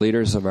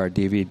leaders of our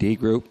DVD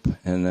group,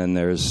 and then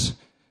there's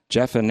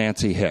Jeff and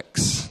Nancy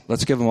Hicks.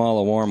 Let's give them all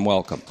a warm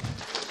welcome.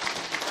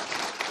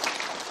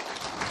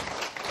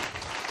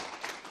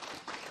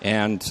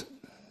 And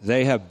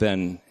they have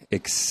been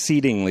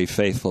exceedingly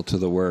faithful to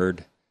the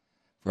Word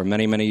for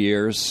many, many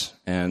years,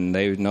 and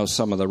they know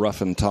some of the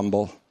rough and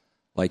tumble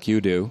like you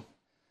do,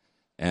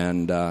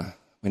 and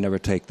we never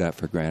take that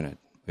for granted.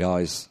 We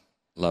always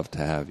love to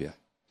have you.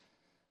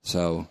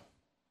 So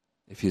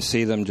if you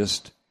see them,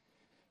 just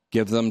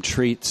give them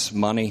treats,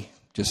 money,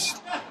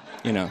 just,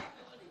 you know.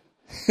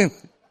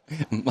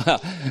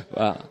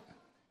 Well.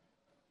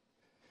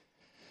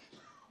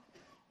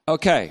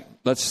 Okay,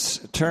 let's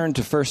turn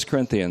to 1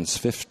 Corinthians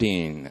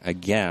 15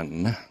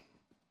 again,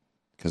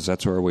 because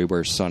that's where we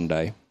were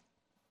Sunday.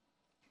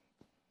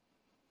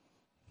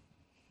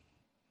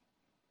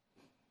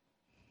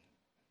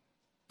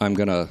 I'm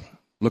going to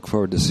look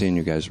forward to seeing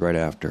you guys right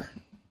after.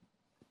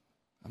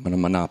 I'm going to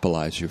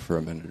monopolize you for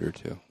a minute or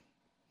two.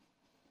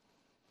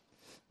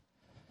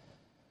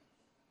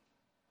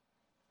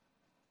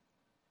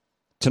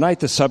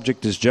 Tonight the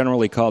subject is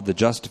generally called the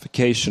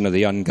justification of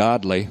the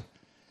ungodly,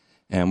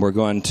 and we're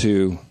going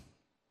to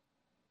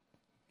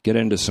get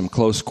into some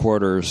close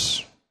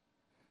quarters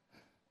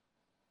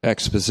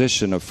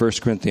exposition of 1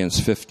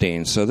 Corinthians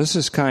 15. So this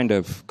is kind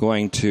of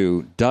going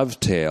to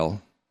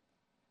dovetail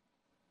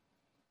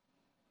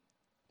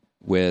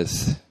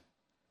with...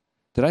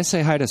 Did I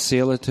say hi to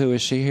Sela too?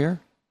 Is she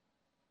here?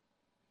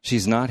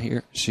 She's not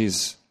here.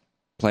 She's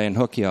playing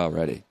hooky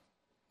already.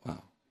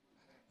 Wow.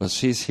 Well,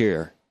 she's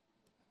here.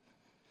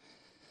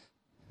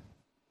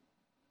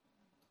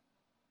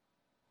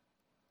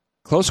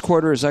 Close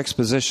quarters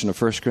exposition of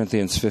 1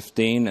 Corinthians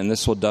 15, and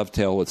this will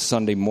dovetail with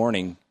Sunday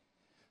morning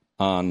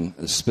on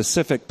a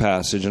specific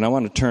passage. And I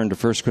want to turn to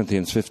 1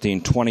 Corinthians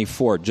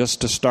 15:24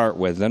 just to start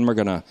with. Then we're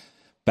going to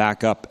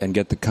back up and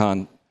get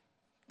the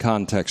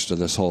context of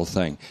this whole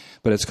thing.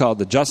 But it's called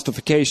the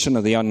justification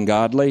of the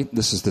ungodly.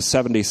 This is the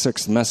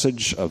 76th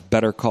message of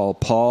Better Call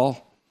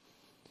Paul.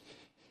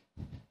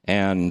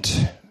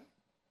 And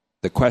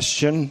the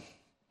question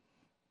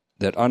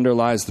that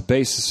underlies the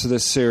basis of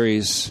this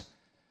series: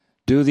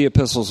 do the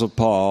epistles of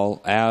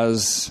Paul,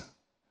 as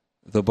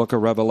the book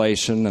of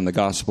Revelation and the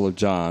Gospel of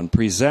John,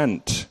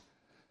 present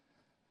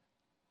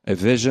a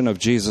vision of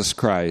Jesus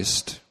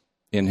Christ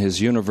in his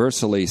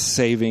universally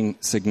saving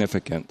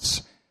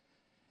significance?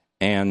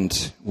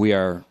 And we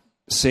are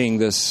seeing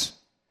this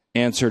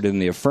answered in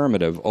the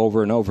affirmative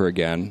over and over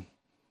again.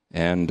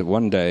 And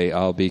one day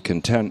I'll be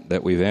content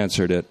that we've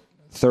answered it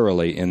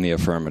thoroughly in the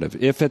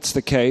affirmative. If it's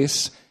the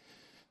case,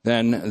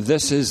 then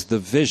this is the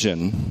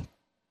vision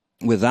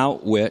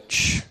without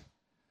which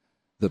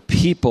the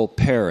people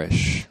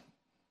perish.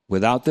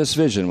 Without this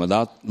vision,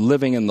 without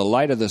living in the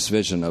light of this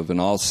vision of an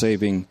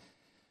all-saving,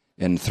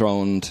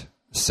 enthroned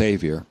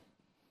Savior,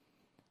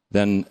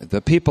 then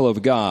the people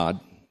of God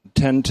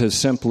tend to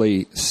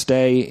simply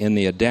stay in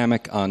the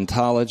Adamic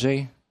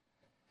ontology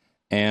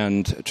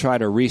and try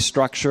to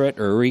restructure it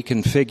or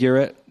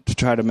reconfigure it to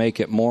try to make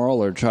it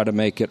moral or try to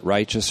make it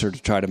righteous or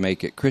to try to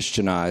make it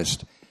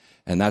Christianized.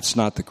 And that's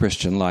not the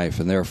Christian life,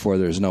 and therefore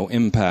there's no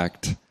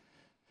impact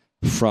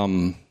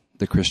from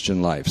the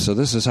Christian life. So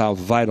this is how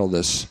vital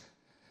this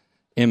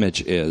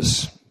image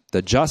is.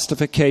 The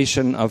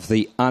justification of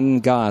the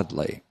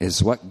ungodly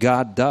is what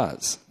God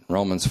does.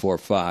 Romans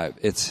 4:5.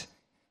 It's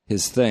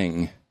his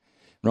thing.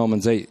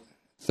 Romans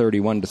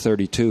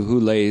 8:31-32. Who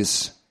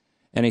lays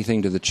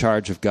anything to the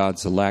charge of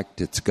God's elect?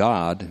 It's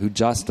God who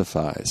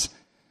justifies,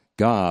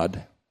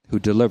 God who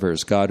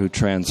delivers, God who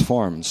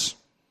transforms.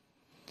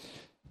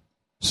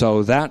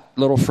 So that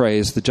little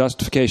phrase, the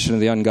justification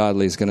of the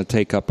ungodly, is going to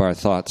take up our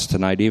thoughts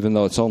tonight, even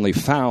though it's only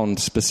found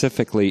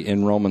specifically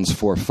in Romans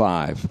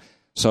 4:5.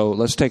 So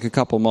let's take a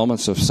couple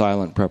moments of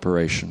silent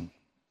preparation.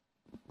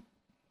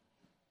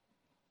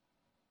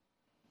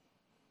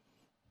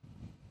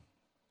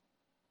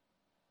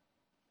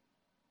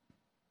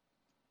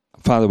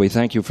 Father, we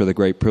thank you for the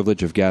great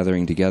privilege of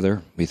gathering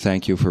together. We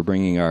thank you for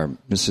bringing our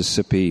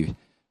Mississippi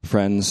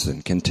friends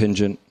and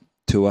contingent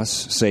to us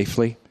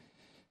safely.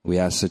 We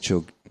ask that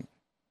you'll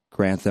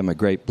grant them a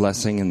great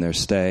blessing in their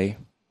stay.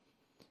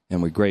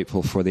 And we're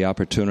grateful for the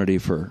opportunity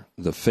for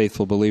the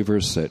faithful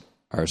believers that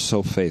are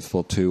so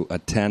faithful to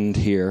attend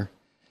here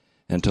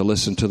and to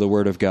listen to the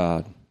Word of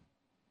God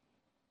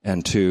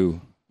and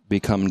to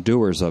become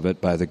doers of it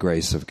by the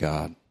grace of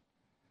God.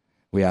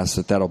 We ask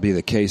that that'll be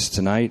the case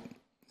tonight,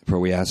 for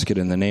we ask it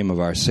in the name of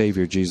our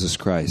Savior, Jesus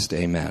Christ.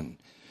 Amen.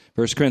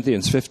 1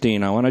 Corinthians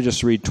 15, I want to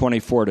just read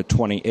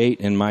 24-28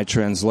 in my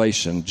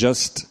translation,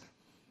 just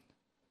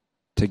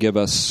to give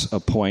us a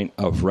point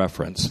of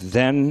reference.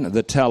 Then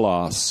the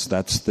telos,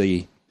 that's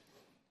the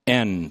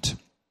end.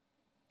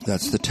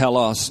 That's the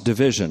telos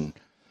division.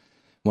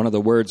 One of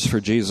the words for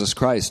Jesus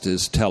Christ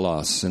is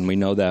telos, and we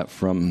know that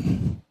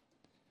from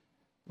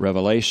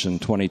Revelation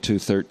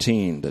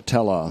 22:13, the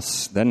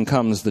telos. Then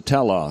comes the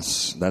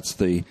telos. That's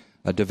a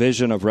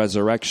division of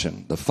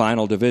resurrection, the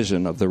final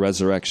division of the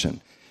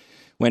resurrection.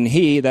 When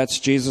he, that's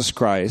Jesus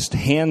Christ,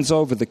 hands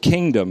over the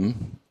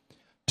kingdom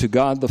to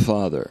God the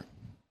Father.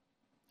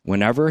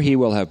 whenever he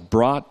will have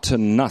brought to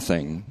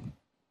nothing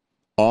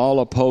all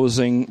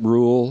opposing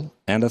rule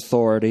and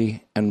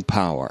authority and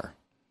power.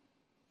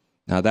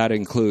 Now that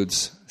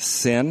includes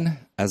sin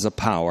as a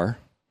power,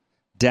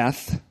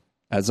 death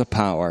as a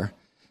power,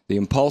 the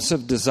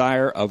impulsive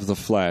desire of the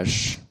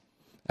flesh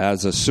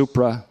as a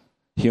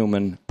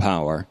suprahuman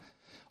power,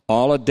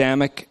 all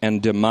Adamic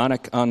and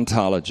demonic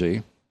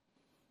ontology,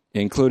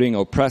 including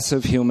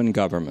oppressive human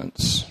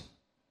governments,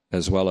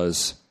 as well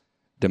as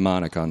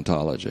demonic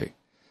ontology,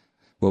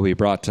 will be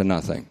brought to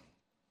nothing.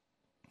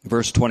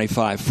 Verse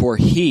 25, for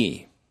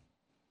he,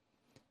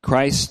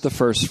 Christ the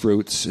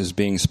firstfruits, is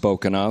being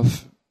spoken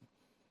of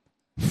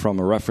from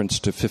a reference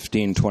to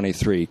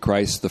 15:23.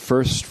 Christ the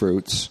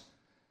firstfruits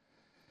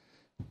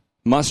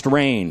must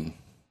reign.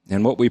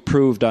 And what we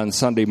proved on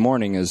Sunday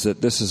morning is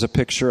that this is a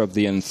picture of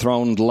the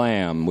enthroned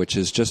Lamb, which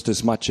is just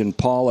as much in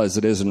Paul as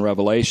it is in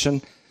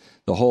Revelation.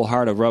 The whole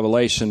heart of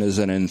Revelation is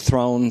an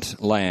enthroned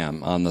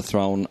Lamb on the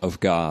throne of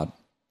God.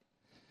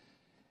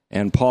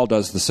 And Paul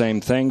does the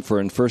same thing,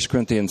 for in 1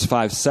 Corinthians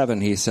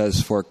 5:7 he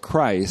says, for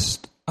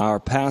Christ,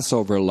 our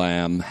Passover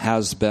Lamb,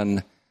 has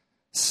been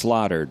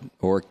slaughtered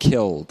or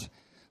killed.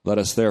 Let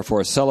us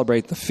therefore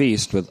celebrate the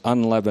feast with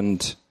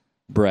unleavened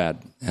bread.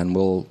 And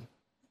we'll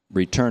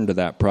return to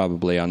that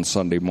probably on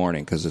Sunday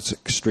morning because it's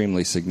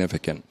extremely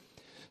significant.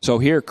 So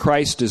here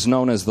Christ is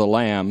known as the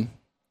Lamb.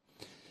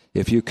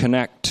 If you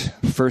connect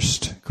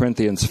 1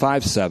 Corinthians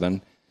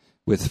 5:7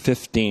 with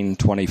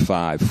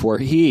 15:25, for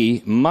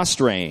he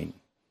must reign,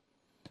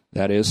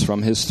 that is,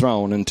 from his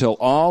throne, until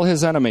all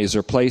his enemies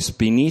are placed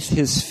beneath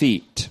his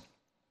feet.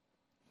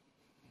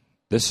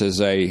 This is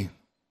an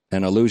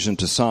allusion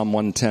to Psalm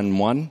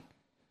 110:1,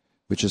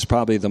 which is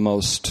probably the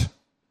most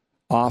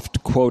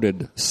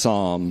oft-quoted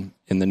psalm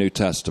in the New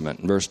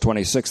Testament. In verse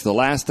 26, the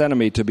last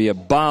enemy to be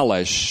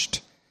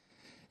abolished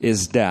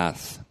is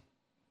death.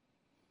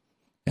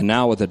 And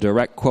now with a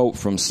direct quote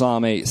from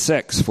Psalm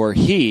 8:6, for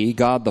he,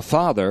 God the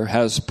Father,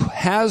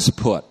 has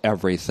put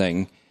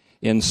everything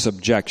in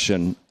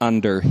subjection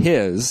under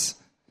his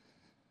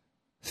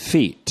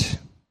feet.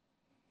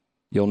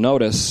 You'll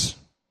notice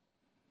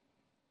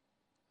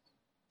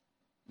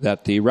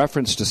that the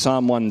reference to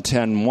Psalm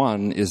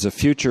 110:1 is a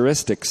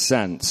futuristic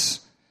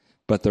sense,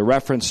 but the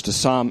reference to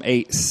Psalm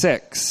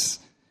 8:6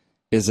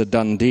 is a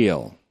done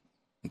deal.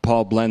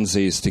 Paul blends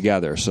these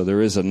together, so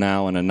there is a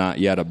now and a not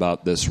yet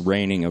about this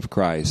reigning of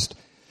Christ.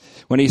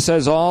 When he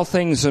says all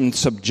things in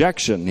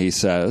subjection, he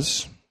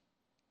says,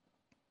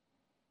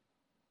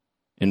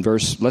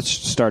 let's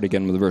start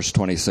again with verse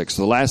 26.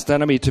 The last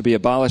enemy to be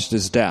abolished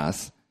is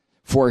death,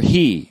 for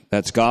he,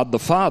 that's God the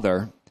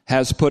Father,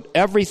 has put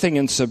everything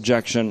in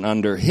subjection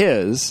under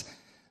his,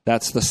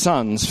 that's the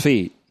Son's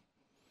feet.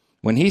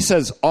 When he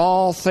says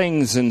all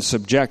things in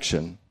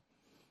subjection,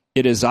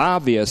 it is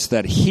obvious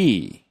that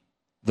he,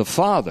 the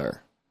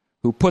Father,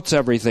 who puts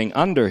everything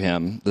under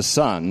him, the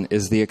Son,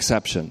 is the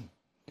exception.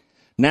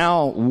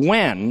 Now,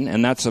 when,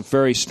 and that's a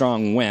very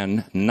strong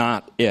when,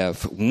 not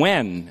if,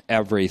 when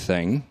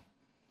everything,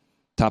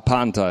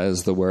 tapanta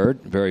is the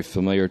word, very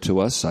familiar to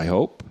us, I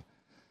hope.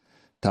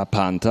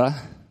 Tapanta,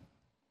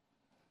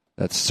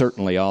 that's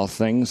certainly all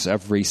things.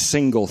 Every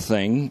single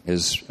thing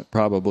is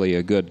probably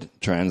a good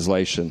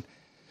translation.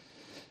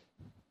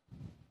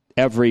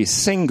 Every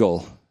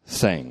single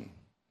thing.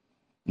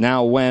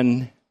 Now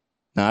when,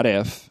 not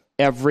if,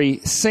 every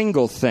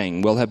single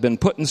thing will have been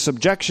put in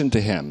subjection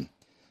to him,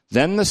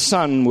 then the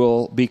Son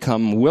will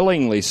become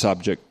willingly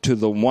subject to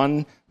the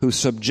one who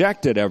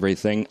subjected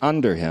everything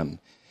under him,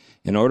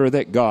 in order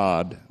that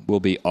God will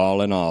be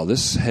all in all.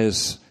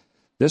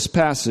 This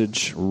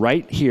passage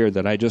right here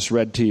that I just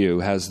read to you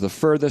has the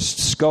furthest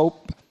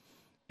scope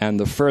and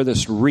the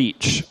furthest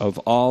reach of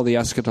all the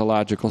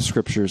eschatological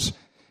scriptures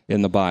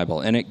in the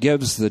Bible. And it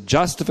gives the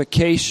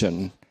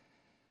justification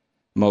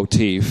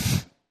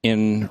motif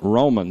in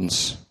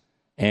Romans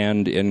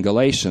and in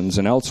Galatians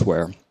and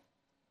elsewhere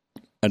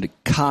a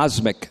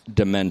cosmic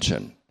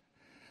dimension,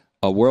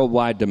 a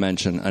worldwide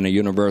dimension, and a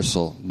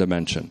universal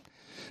dimension.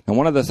 Now,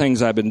 one of the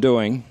things I've been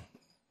doing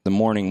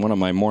one of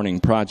my morning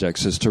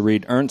projects is to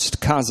read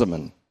Ernst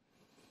Kazeman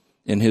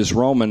in his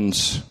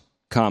Romans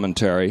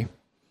commentary,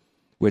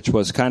 which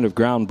was kind of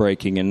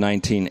groundbreaking in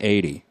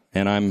 1980.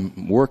 And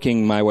I'm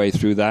working my way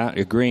through that,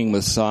 agreeing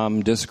with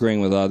some, disagreeing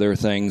with other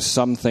things.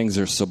 Some things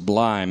are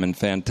sublime and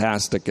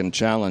fantastic and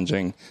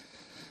challenging.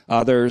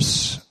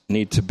 Others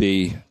need to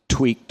be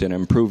tweaked and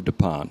improved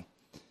upon.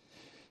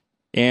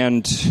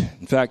 And,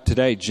 in fact,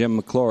 today,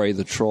 Jim McClory,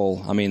 the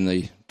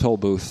toll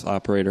booth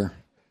operator,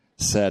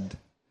 said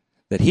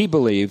that he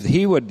believed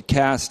he would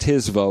cast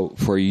his vote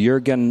for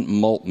Jürgen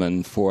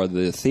Moltmann for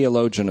the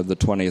theologian of the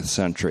 20th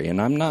century.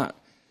 And I'm not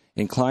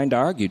inclined to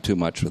argue too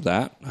much with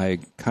that. I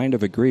kind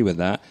of agree with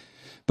that.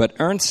 But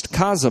Ernst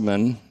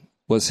Kazeman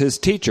was his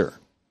teacher,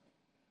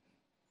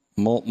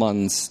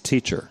 Moltmann's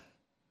teacher.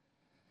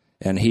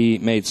 And he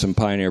made some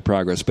pioneer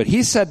progress. But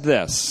he said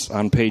this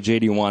on page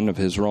 81 of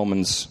his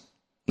Romans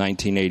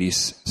 1980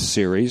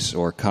 series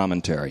or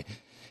commentary.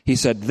 He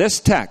said, this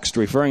text,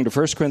 referring to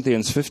 1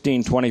 Corinthians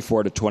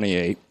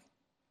 15:24-28,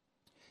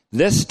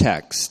 This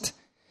text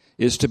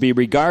is to be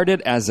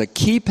regarded as a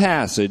key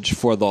passage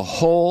for the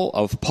whole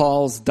of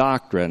Paul's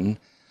doctrine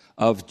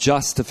of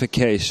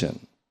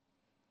justification,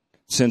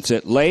 since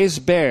it lays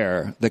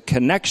bare the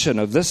connection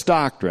of this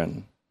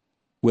doctrine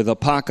with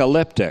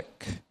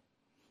apocalyptic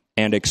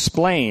and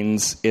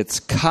explains its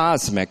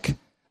cosmic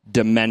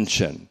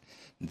dimension.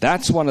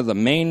 That's one of the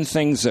main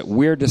things that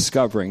we're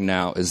discovering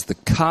now, is the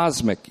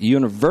cosmic,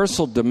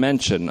 universal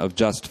dimension of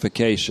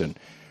justification,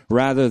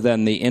 rather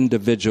than the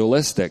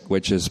individualistic,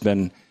 which has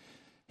been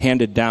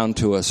handed down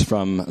to us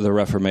from the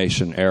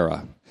Reformation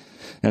era.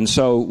 And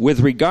so, with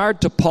regard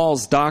to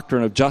Paul's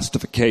doctrine of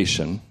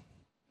justification,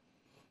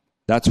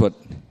 that's what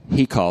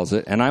he calls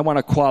it, and I want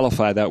to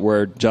qualify that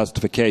word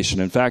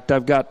justification. In fact,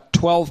 I've got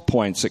 12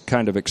 points that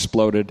kind of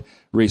exploded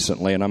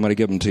recently, and I'm going to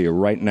give them to you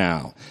right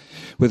now.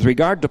 With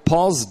regard to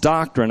Paul's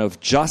doctrine of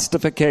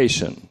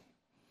justification,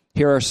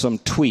 here are some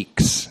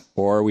tweaks,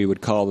 or we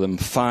would call them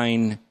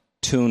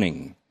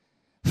fine-tunings.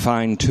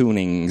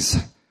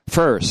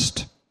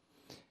 First,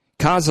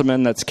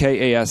 Kaseman, that's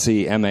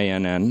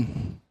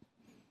K-A-S-E-M-A-N-N,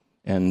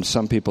 and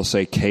some people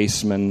say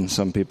Caseman,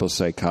 some people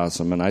say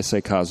Kaseman. I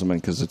say Kaseman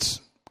because it's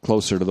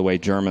closer to the way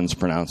Germans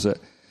pronounce it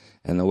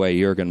and the way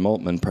Jürgen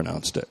Moltmann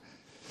pronounced it.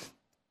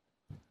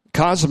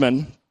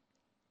 Kaseman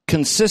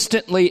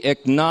consistently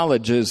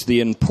acknowledges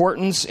the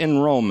importance in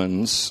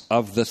Romans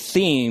of the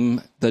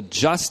theme, the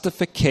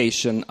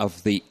justification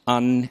of the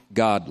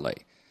ungodly.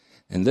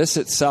 And this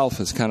itself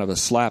is kind of a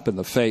slap in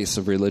the face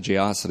of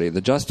religiosity, the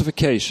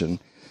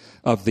justification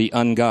of the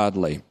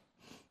ungodly.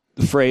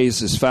 The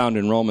phrase is found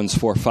in Romans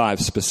 4:5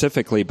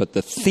 specifically, but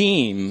the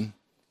theme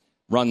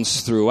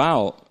runs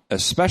throughout,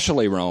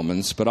 especially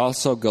Romans, but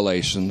also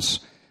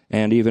Galatians,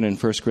 and even in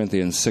 1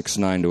 Corinthians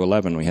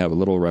 6:9-11, we have a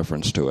little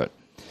reference to it.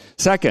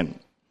 Second,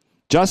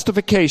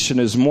 justification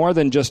is more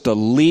than just a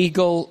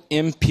legal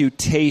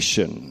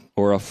imputation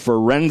or a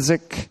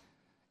forensic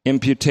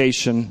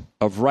imputation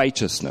of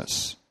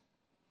righteousness,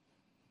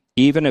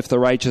 even if the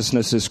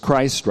righteousness is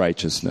Christ's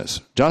righteousness.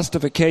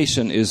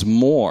 Justification is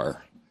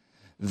more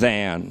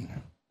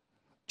than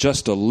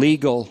just a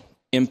legal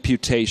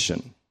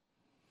imputation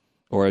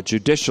or a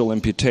judicial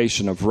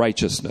imputation of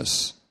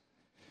righteousness,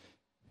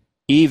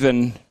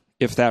 even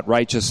if that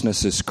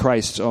righteousness is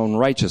Christ's own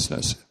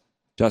righteousness.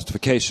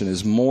 Justification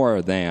is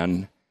more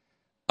than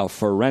a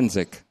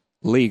forensic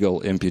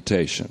legal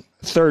imputation.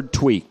 Third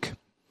tweak.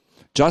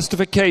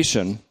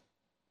 Justification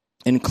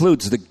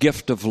includes the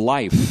gift of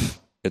life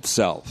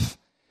itself.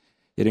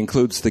 It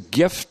includes the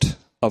gift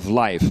of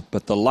life,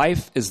 but the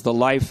life is the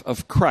life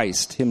of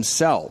Christ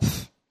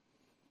himself.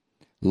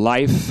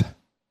 Life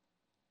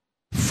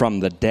from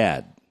the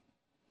dead.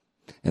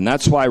 And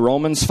that's why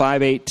Romans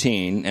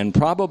 5:18, and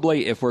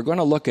probably if we're going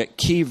to look at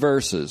key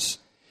verses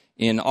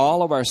in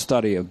all of our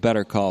study of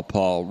Better Call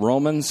Paul,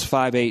 Romans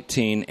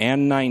 5:18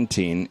 and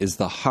 19 is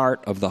the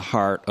heart of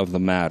the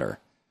matter,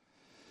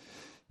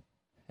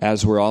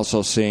 as we're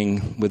also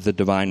seeing with the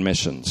divine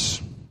missions.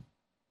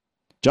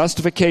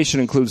 Justification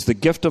includes the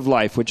gift of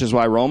life, which is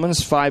why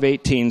Romans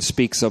 5:18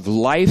 speaks of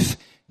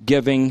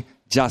life-giving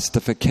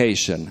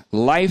justification.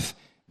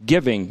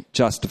 Life-giving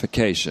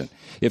justification.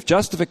 If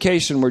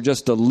justification were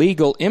just a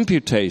legal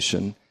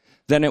imputation,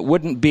 then it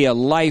wouldn't be a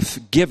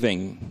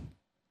life-giving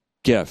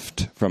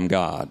gift from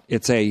God.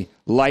 It's a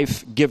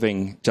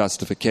life-giving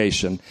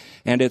justification,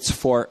 and it's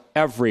for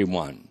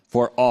everyone,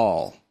 for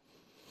all.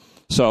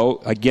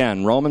 So,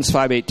 again, Romans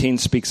 5:18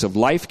 speaks of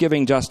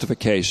life-giving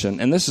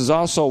justification, and this is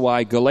also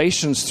why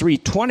Galatians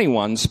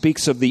 3:21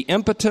 speaks of the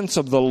impotence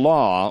of the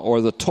law, or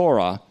the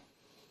Torah,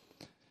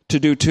 to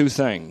do two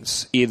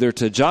things, either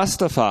to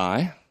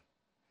justify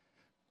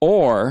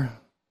or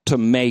to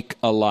make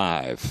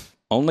alive.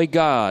 Only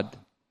God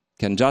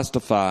can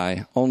justify,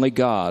 only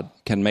God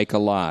can make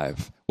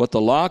alive. What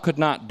the law could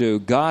not do,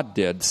 God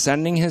did,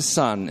 sending his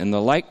Son in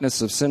the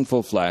likeness of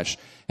sinful flesh,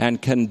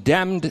 and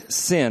condemned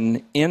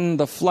sin in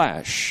the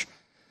flesh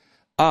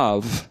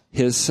of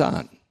his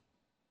Son.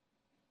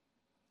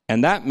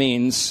 And that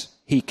means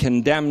he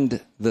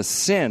condemned the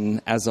sin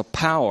as a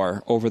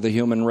power over the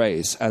human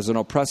race, as an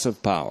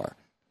oppressive power.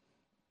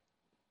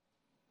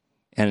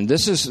 And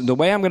this is, the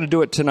way I'm going to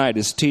do it tonight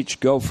is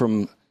go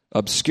from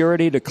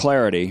obscurity to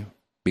clarity,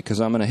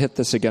 because I'm going to hit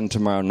this again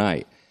tomorrow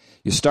night.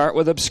 You start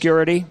with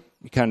obscurity,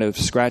 you're kind of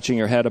scratching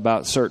your head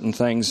about certain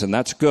things, and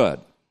that's good,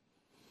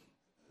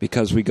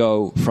 because we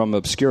go from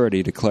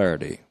obscurity to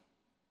clarity.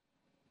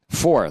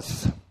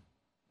 Fourth,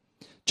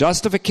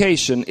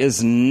 justification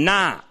is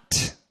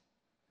not,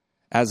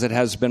 as it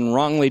has been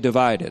wrongly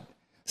divided,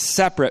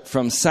 separate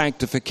from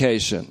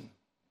sanctification.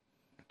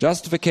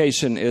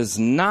 Justification is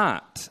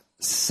not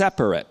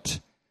separate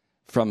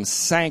from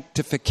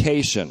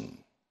sanctification,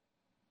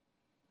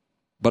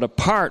 but a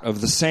part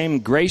of the same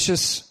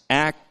gracious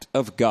act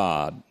of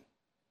God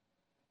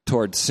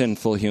toward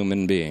sinful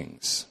human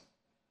beings.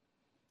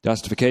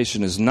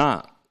 Justification is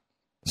not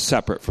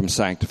separate from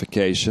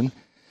sanctification,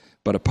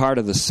 but a part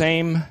of the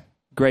same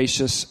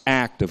gracious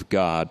act of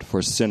God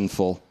for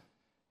sinful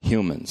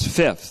humans.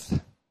 Fifth,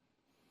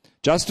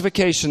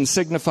 justification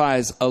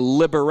signifies a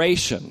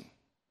liberation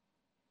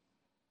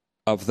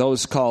of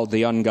those called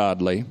the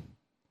ungodly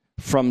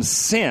from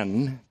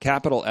sin,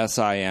 capital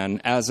S-I-N,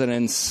 as an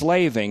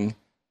enslaving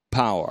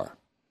power.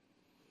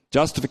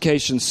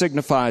 Justification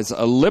signifies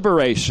a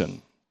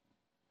liberation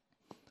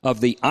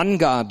of the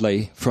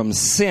ungodly from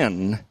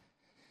sin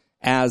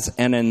as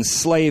an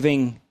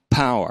enslaving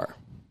power.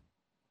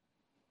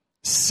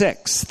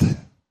 Sixth,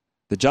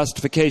 the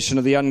justification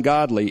of the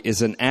ungodly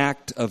is an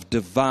act of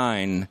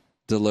divine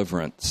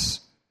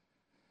deliverance.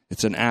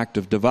 It's an act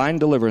of divine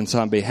deliverance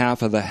on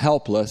behalf of the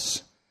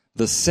helpless,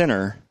 the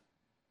sinner,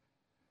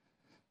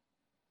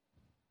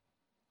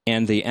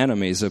 and the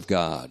enemies of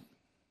God,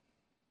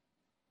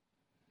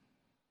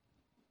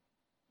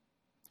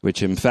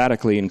 which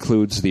emphatically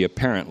includes the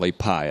apparently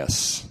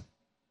pious.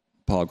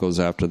 Paul goes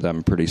after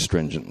them pretty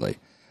stringently.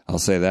 I'll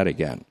say that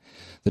again.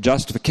 The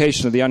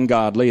justification of the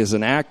ungodly is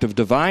an act of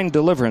divine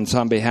deliverance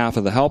on behalf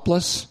of the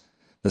helpless,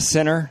 the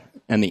sinner,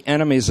 and the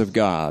enemies of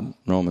God,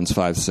 Romans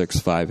 5:6,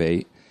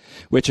 5:8,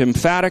 which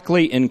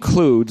emphatically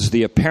includes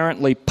the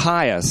apparently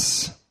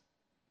pious.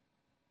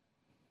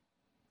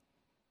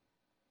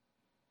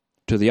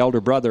 To the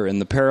elder brother in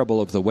the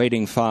parable of the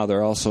waiting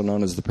father, also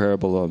known as the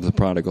parable of the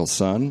prodigal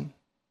son,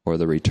 or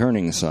the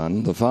returning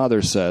son, the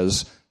father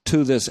says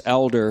to this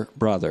elder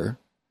brother,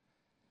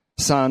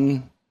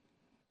 "Son,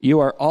 you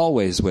are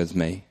always with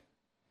me,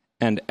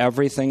 and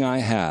everything I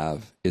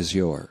have is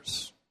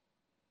yours."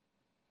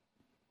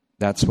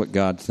 That's what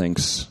God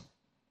thinks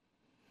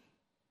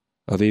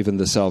of even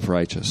the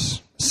self-righteous.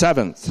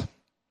 Seventh,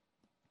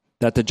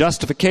 that the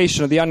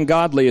justification of the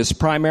ungodly is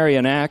primarily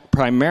an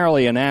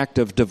act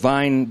of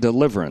divine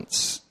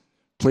deliverance.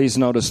 Please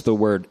notice the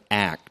word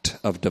act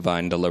of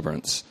divine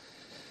deliverance.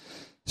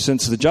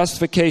 Since the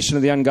justification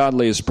of the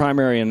ungodly is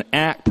primarily an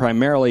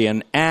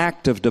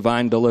act of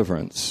divine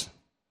deliverance,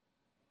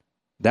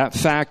 that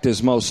fact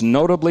is most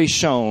notably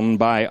shown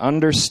by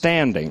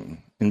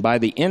understanding and by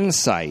the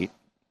insight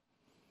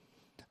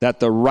that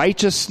the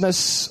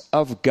righteousness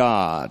of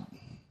God,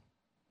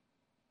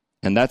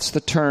 and that's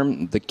the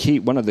term,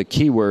 one of the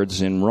key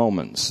words in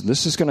Romans.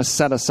 This is going to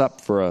set us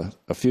up for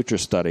a future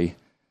study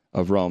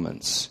of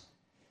Romans.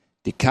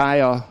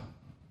 Dikaiosunē.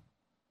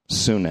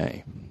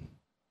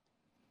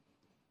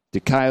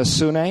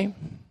 Dikaiosunē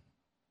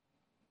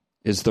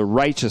is the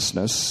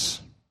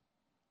righteousness.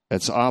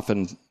 It's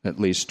often, at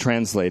least,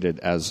 translated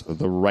as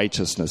the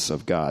righteousness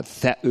of God.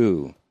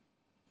 Theou.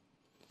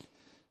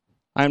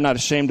 I am not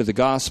ashamed of the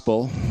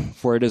gospel,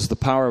 for it is the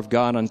power of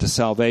God unto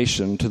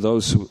salvation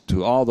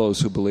to all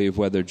those who believe,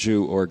 whether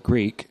Jew or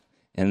Greek.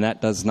 And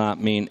that does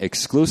not mean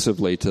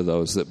exclusively to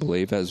those that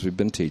believe, as we've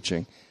been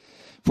teaching.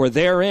 For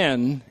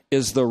therein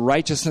is the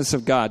righteousness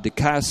of God.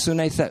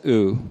 Dikaiosunē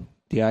theou.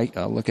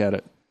 I'll look at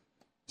it,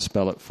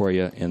 spell it for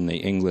you in the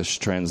English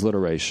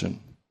transliteration.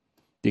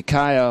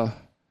 Dikaiosunē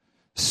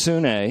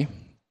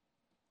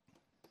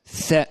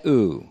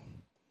theou.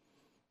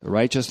 The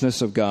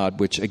righteousness of God,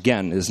 which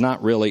again is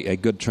not really a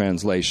good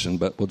translation,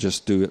 but we'll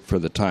just do it for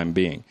the time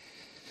being.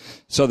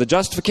 So the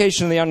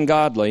justification of the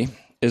ungodly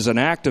is an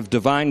act of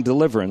divine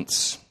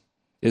deliverance,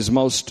 is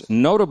most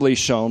notably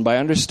shown by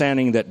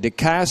understanding that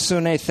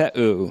dikaiosunē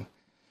theou,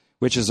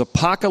 which is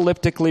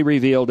apocalyptically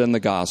revealed in the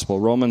gospel,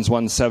 Romans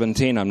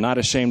 1:17, I'm not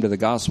ashamed of the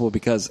gospel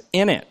because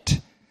in it,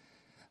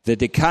 the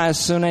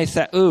dikaiosunē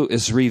theou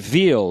is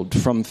revealed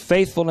from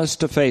faithfulness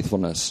to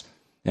faithfulness.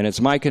 And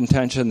it's my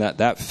contention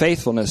that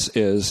faithfulness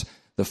is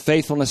the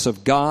faithfulness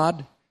of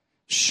God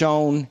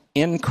shown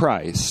in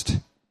Christ,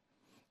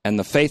 and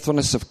the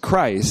faithfulness of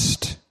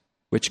Christ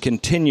which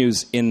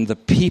continues in the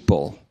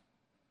people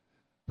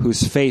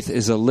whose faith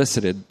is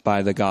elicited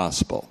by the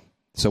gospel.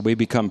 So we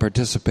become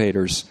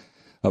participators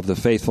of the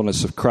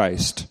faithfulness of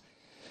Christ.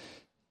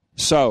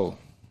 So,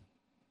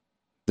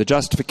 the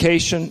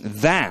justification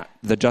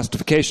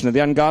of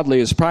the ungodly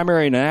is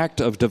primarily an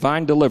act of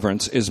divine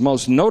deliverance is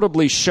most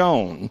notably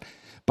shown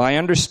by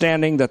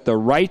understanding that the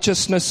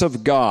righteousness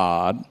of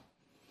God,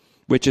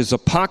 which is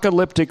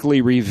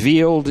apocalyptically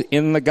revealed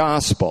in the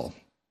gospel.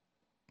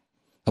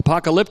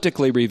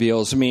 Apocalyptically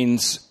reveals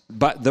means,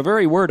 but the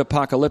very word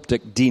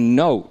apocalyptic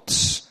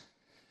denotes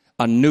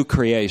a new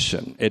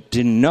creation. It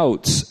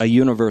denotes a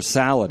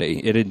universality.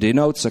 It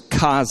denotes a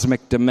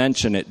cosmic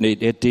dimension.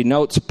 It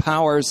denotes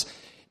powers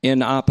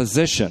in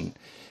opposition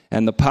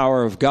and the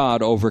power of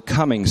God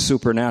overcoming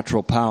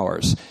supernatural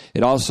powers.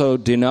 It also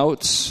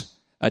denotes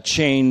a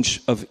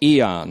change of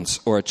eons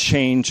or a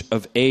change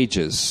of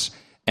ages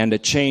and a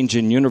change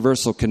in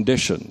universal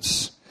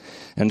conditions.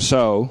 And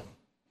so,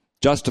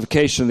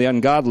 justification of the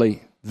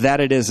ungodly,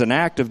 that it is an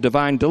act of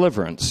divine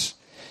deliverance,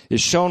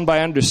 is shown by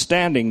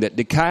understanding that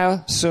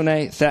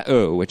dikaiosunē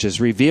theou, which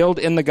is revealed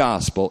in the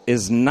gospel,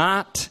 is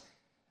not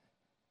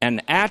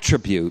an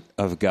attribute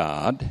of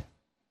God,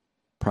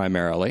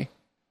 primarily.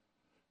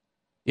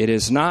 It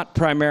is not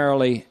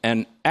primarily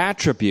an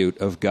attribute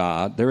of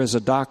God. There is a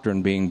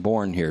doctrine being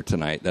born here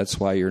tonight. That's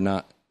why you're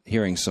not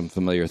hearing some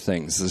familiar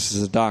things. This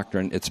is a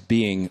doctrine. It's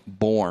being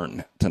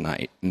born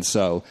tonight. And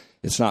so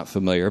it's not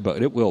familiar,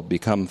 but it will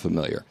become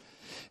familiar.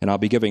 And I'll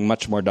be giving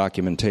much more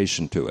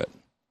documentation to it.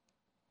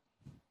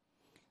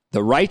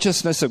 The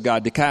righteousness of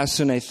God,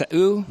 dikaiosune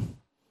theou,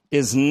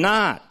 is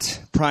not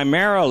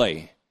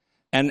primarily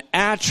an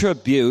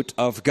attribute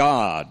of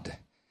God.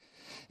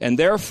 And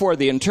therefore,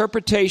 the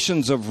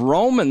interpretations of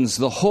Romans,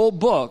 the whole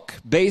book,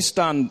 based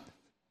on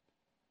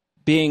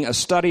being a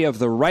study of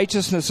the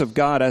righteousness of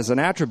God as an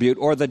attribute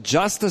or the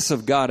justice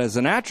of God as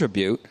an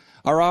attribute,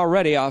 are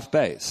already off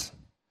base.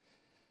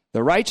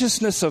 The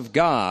righteousness of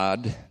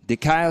God,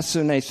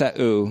 dikaiosune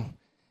theou,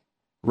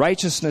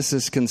 righteousness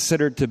is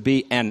considered to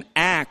be an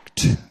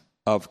act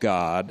of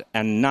God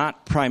and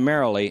not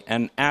primarily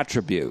an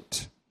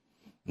attribute.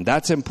 And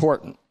that's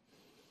important.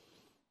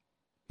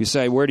 You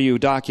say, where do you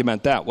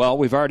document that? Well,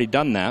 we've already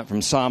done that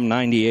from Psalm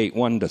 98,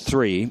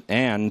 1-3,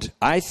 and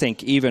I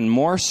think even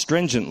more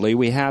stringently,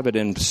 we have it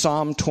in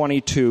Psalm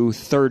 22,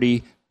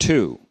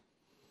 32.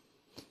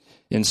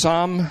 In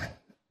Psalm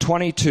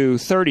 22,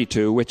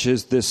 32, which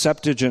is the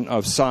Septuagint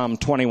of Psalm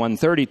 21,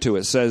 32,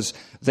 it says,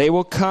 "They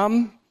will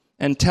come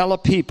and tell a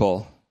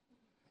people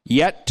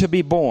yet to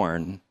be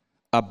born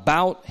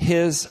about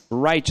his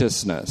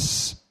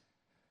righteousness,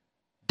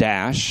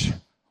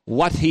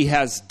 what he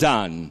has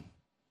done."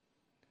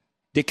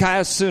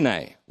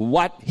 Dikaiosune,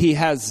 what he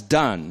has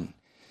done.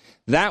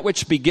 That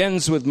which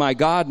begins with my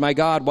God,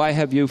 why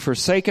have you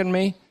forsaken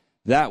me?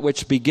 That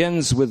which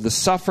begins with the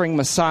suffering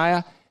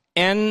Messiah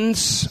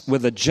ends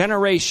with a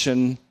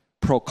generation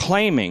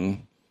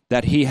proclaiming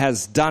that he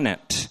has done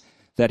it,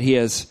 that he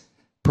is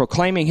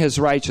proclaiming his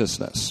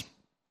righteousness,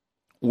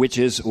 which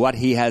is what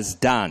he has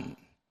done.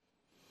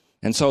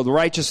 And so the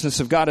righteousness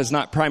of God is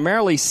not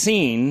primarily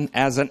seen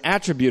as an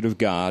attribute of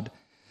God,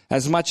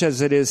 as much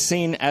as it is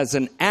seen as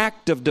an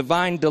act of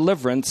divine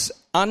deliverance,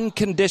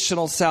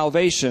 unconditional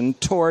salvation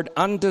toward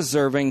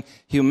undeserving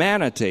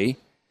humanity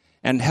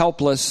and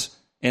helpless,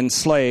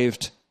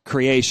 enslaved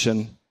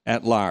creation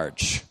at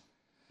large.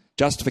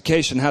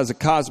 Justification has a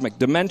cosmic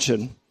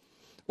dimension,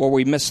 or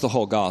we miss the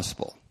whole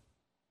gospel.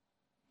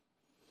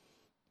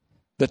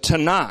 The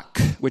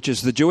Tanakh, which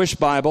is the Jewish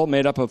Bible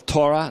made up of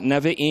Torah,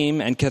 Nevi'im,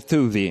 and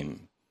Ketuvim.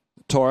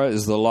 Torah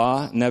is the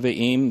law,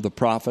 Nevi'im, the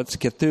prophets,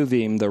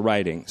 Ketuvim, the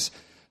writings.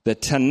 The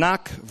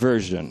Tanakh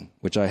version,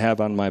 which I have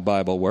on my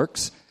Bible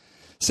Works,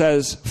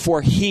 says,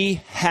 "For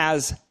he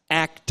has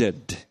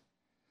acted."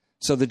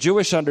 So the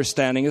Jewish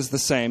understanding is the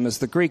same as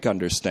the Greek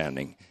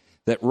understanding,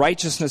 that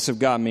righteousness of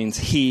God means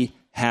he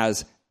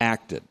has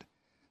acted.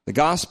 The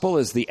gospel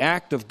is the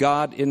act of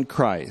God in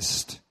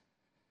Christ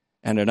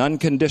and an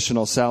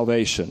unconditional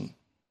salvation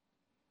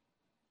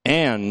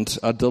and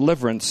a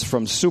deliverance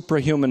from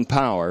suprahuman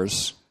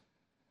powers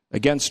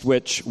against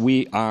which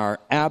we are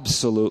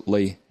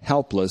absolutely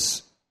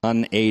helpless,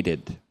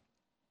 unaided.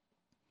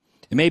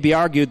 It may be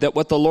argued that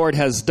what the Lord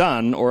has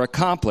done or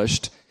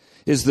accomplished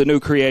is the new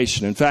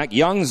creation. In fact,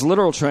 Young's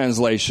literal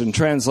translation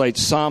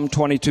translates Psalm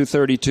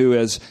 22:32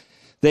 as,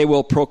 "They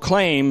will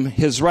proclaim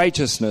his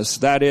righteousness,"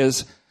 that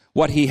is,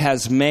 what he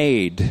has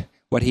made,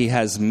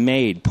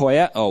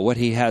 poieo, what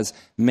he has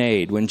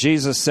made. When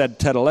Jesus said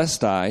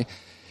tetelestai,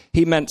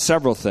 he meant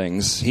several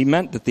things. He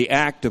meant that the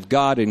act of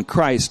God in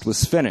Christ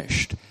was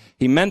finished.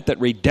 He meant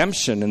that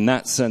redemption in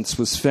that sense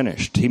was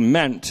finished. He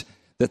meant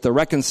that the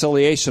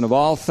reconciliation of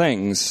all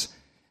things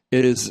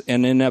is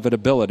an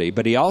inevitability.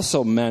 But he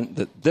also meant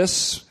that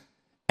this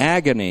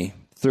agony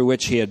through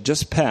which he had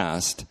just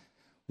passed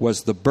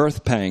was the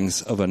birth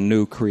pangs of a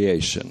new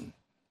creation,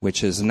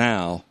 which is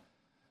now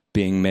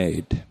being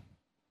made.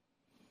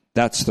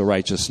 That's the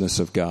righteousness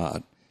of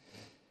God.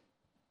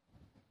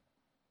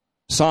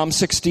 Psalm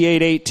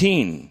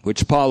 68:18,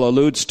 which Paul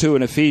alludes to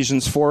in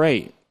Ephesians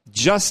 4:8,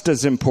 just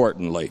as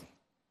importantly,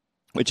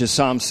 which is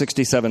Psalm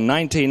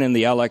 67:19 in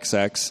the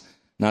LXX,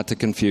 not to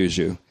confuse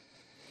you.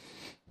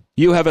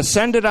 "You have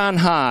ascended on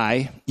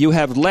high, you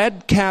have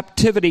led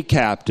captivity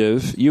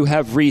captive, you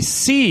have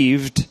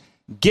received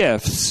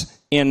gifts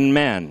in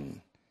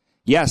men.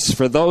 Yes,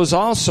 for those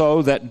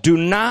also that do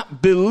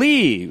not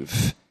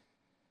believe,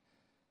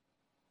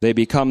 they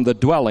become the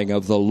dwelling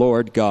of the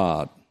Lord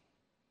God."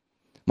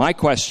 My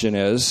question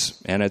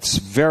is, and it's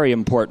very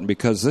important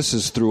because this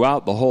is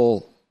throughout the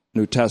whole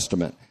New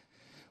Testament,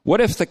 what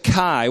if the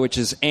kai, which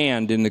is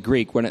and in the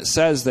Greek, when it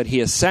says that he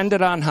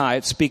ascended on high,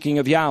 it's speaking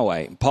of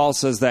Yahweh. Paul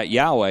says that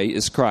Yahweh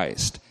is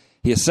Christ.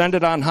 He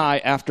ascended on high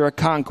after a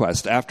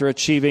conquest, after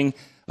achieving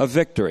a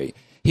victory.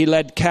 He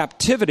led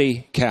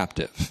captivity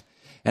captive.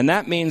 And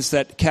that means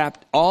that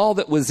all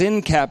that was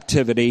in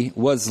captivity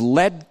was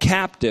led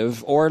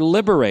captive or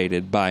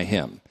liberated by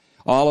him.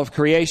 All of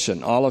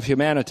creation, all of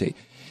humanity.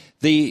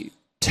 The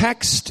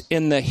text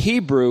in the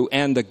Hebrew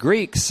and the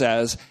Greek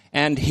says,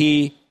 "and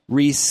he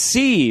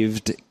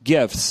received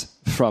gifts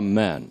from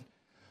men."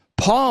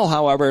 Paul,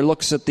 however,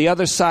 looks at the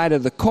other side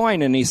of the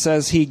coin and he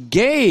says he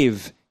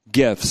gave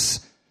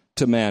gifts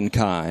to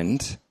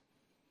mankind,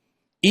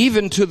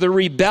 even to the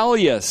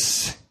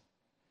rebellious.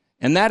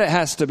 And that it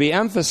has to be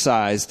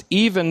emphasized,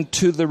 even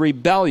to the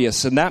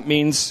rebellious. And that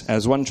means,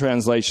 as one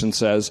translation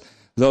says,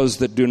 those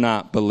that do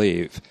not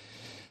believe.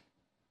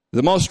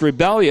 The most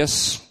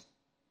rebellious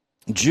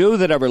Jew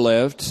that ever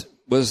lived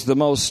was the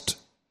most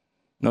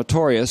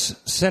notorious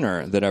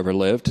sinner that ever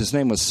lived. His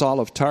name was Saul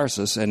of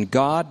Tarsus, and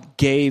God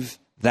gave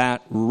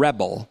that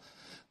rebel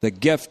the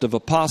gift of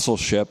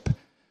apostleship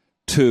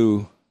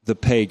to the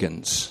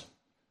pagans,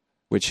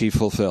 which he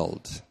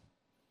fulfilled,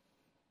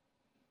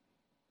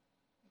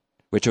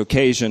 which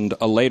occasioned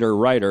a later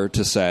writer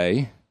to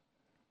say,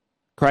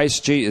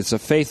 it's a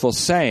faithful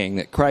saying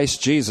that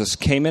Christ Jesus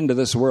came into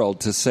this world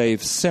to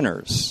save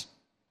sinners,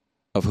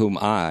 of whom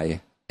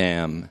I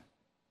am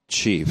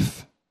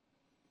chief.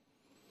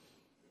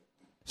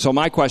 So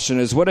my question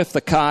is, what if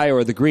the kai,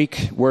 or the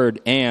Greek word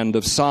and,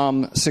 of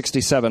Psalm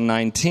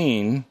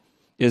 67:19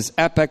 is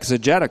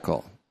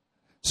epexegetical,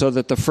 so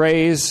that the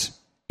phrase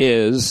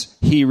is,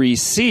 he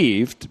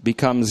received,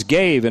 becomes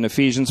gave in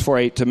Ephesians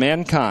 4:8 to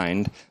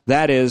mankind,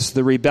 that is,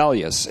 the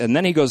rebellious. And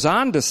then he goes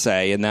on to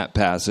say in that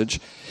passage,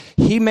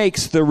 he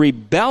makes the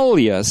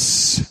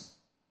rebellious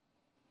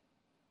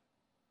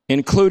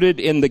included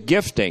in the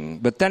gifting.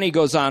 But then he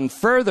goes on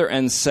further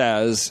and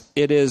says,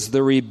 it is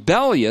the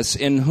rebellious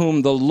in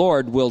whom the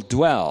Lord will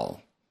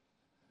dwell.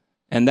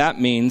 And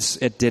that means,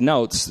 it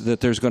denotes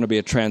that there's going to be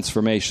a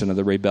transformation of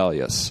the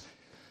rebellious.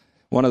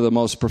 One of the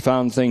most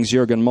profound things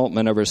Jürgen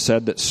Moltmann ever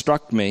said that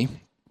struck me,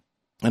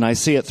 and I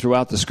see it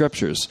throughout the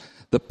Scriptures,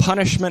 the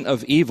punishment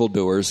of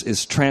evildoers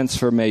is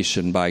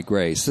transformation by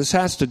grace. This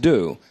has to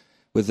do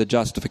with the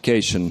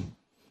justification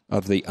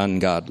of the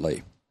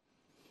ungodly.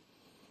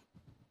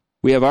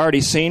 We have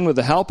already seen with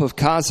the help of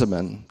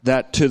Kazaman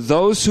that to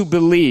those who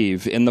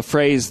believe in the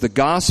phrase, the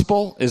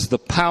gospel is the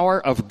power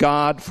of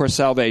God for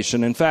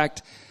salvation. In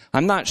fact,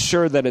 I'm not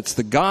sure that it's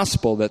the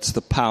gospel that's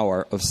the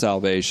power of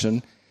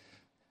salvation,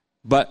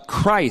 but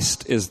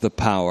Christ is the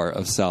power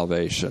of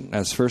salvation.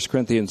 As 1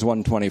 Corinthians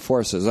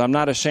 1:24 says, I'm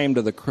not ashamed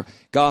of the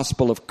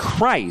gospel of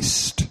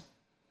Christ,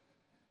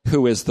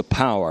 who is the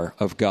power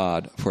of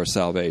God for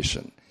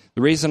salvation.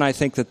 The reason I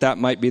think that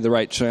might be the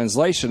right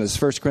translation is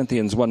 1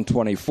 Corinthians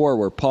 1:24,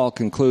 where Paul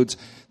concludes,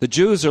 the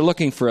Jews are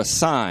looking for a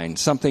sign,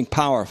 something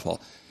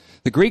powerful.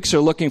 The Greeks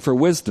are looking for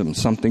wisdom,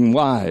 something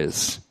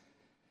wise.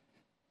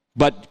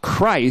 But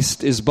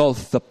Christ is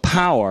both the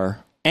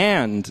power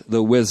and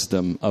the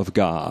wisdom of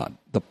God,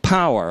 the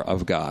power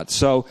of God.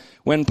 So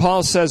when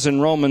Paul says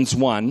in Romans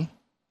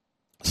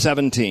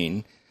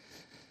 1:17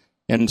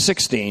 and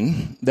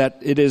 16, that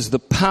it is the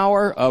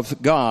power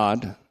of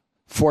God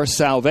for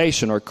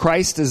salvation, or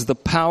Christ is the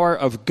power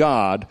of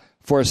God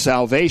for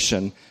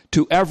salvation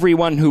to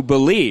everyone who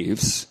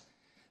believes,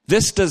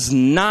 this does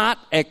not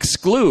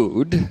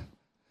exclude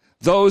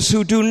those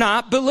who do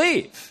not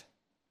believe.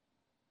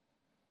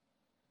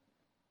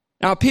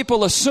 Now,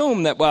 people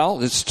assume that,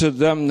 well, it's to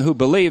them who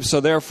believe,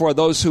 so therefore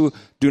those who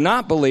do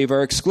not believe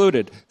are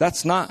excluded.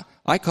 That's not,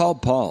 I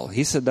called Paul.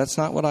 He said, that's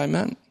not what I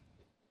meant.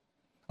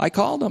 I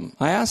called him.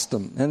 I asked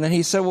him. And then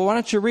he said, well, why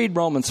don't you read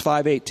Romans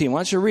 5:18? Why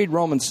don't you read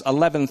Romans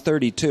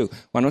 11:32?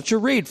 Why don't you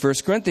read 1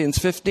 Corinthians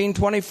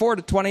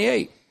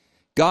 15:24-28?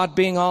 God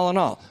being all in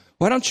all.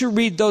 Why don't you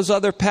read those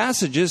other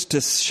passages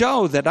to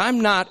show that I'm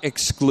not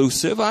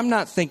exclusive? I'm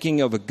not thinking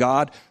of a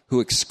God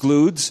who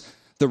excludes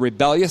the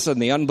rebellious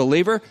and the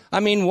unbeliever. I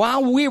mean,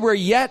 while we were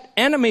yet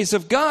enemies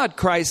of God,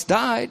 Christ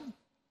died.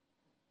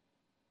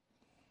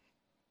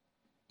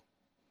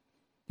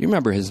 You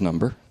remember his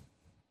number.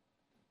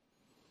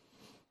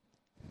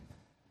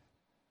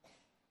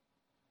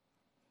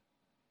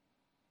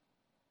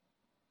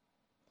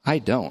 I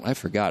don't. I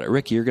forgot it.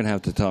 Ricky, you're going to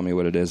have to tell me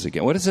what it is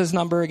again. What is his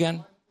number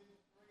again?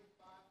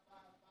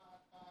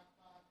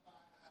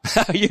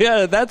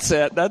 Yeah, that's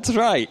it. That's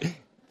right.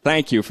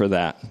 Thank you for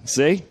that.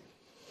 See?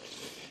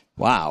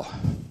 Wow.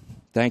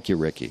 Thank you,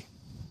 Ricky.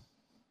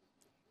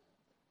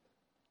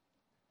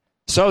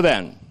 So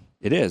then,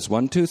 it is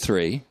 1, 2,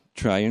 3,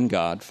 triune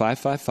God, 5,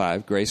 5,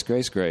 5, grace,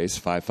 grace, grace,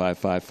 5, 5,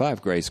 5,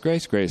 5, grace,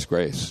 grace, grace,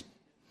 grace.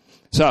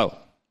 So,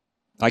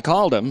 I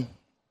called him,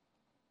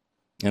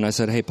 and I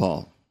said, hey,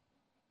 Paul,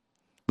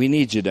 we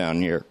need you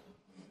down here.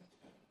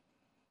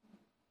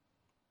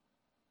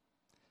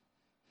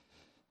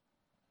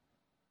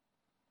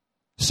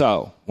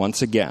 So,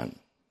 once again,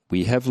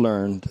 we have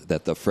learned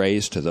that the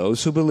phrase to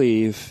those who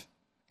believe,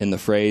 in the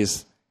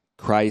phrase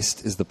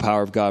Christ is the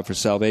power of God for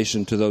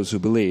salvation to those who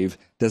believe,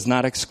 does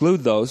not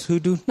exclude those who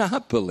do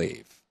not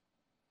believe.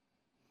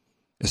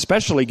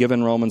 Especially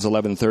given Romans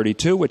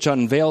 11:32, which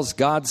unveils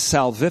God's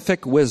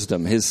salvific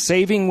wisdom. His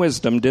saving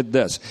wisdom did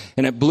this,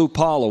 and it blew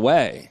Paul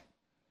away.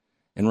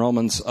 In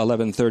Romans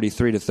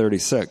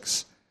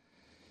 11:33-36,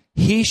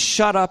 he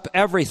shut up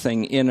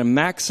everything in a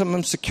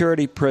maximum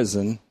security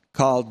prison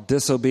called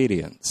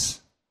disobedience.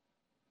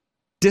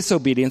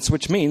 Disobedience,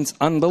 which means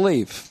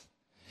unbelief,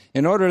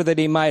 in order that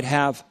he might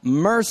have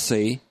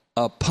mercy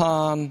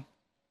upon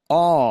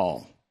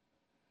all.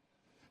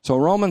 So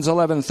Romans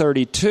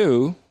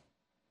 11:32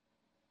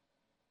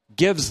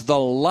 gives the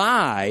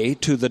lie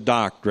to the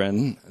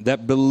doctrine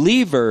that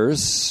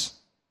believers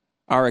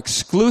are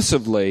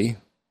exclusively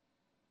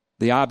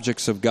the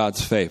objects of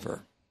God's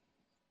favor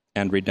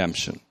and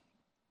redemption.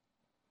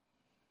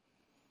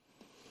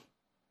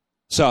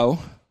 So,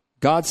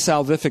 God's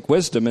salvific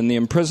wisdom in the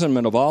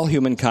imprisonment of all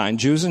humankind,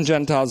 Jews and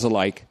Gentiles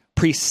alike,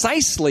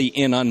 precisely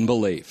in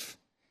unbelief.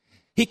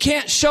 He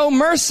can't show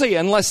mercy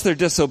unless they're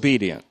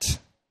disobedient.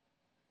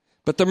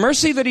 But the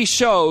mercy that he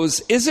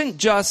shows isn't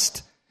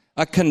just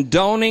a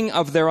condoning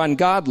of their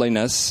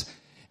ungodliness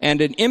and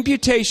an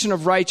imputation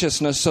of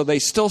righteousness so they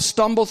still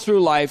stumble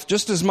through life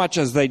just as much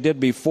as they did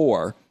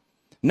before.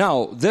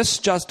 No, this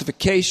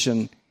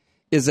justification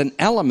is an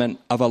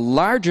element of a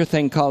larger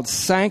thing called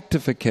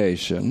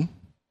sanctification,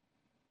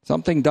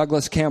 something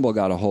Douglas Campbell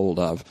got a hold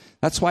of.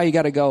 That's why you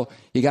got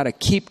to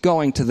keep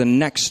going to the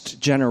next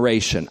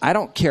generation. I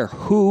don't care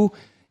who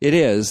it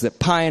is that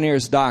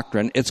pioneers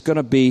doctrine, it's going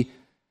to be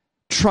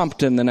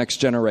trumped in the next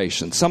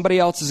generation. Somebody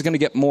else is going to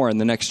get more in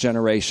the next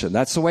generation.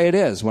 That's the way it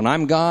is. When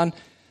I'm gone,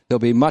 there'll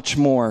be much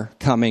more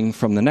coming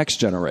from the next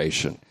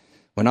generation.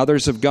 When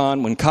others have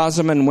gone, when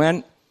Cosman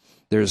went,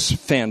 there's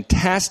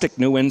fantastic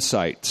new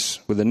insights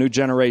with a new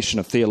generation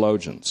of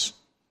theologians.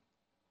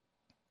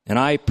 And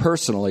I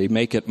personally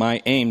make it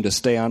my aim to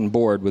stay on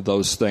board with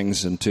those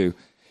things and to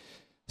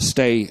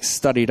stay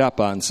studied up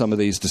on some of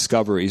these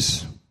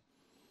discoveries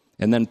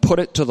and then put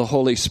it to the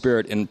Holy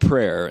Spirit in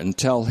prayer and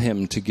tell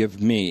him to give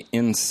me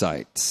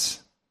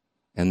insights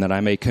and that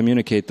I may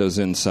communicate those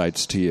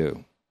insights to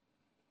you.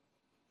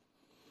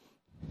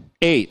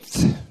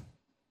 Eighth,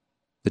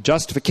 the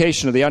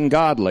justification of the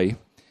ungodly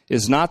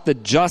is not the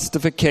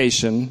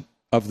justification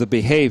of the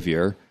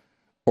behavior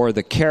or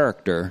the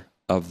character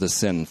of the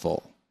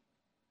sinful.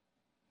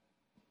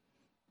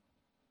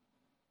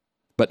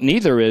 But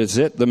neither is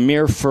it the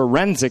mere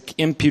forensic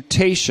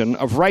imputation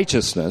of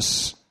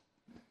righteousness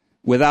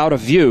without a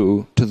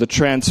view to the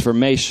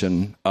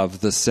transformation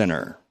of the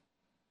sinner.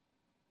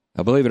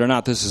 Now, believe it or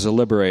not, this is a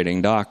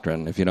liberating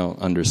doctrine. If you don't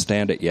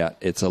understand it yet,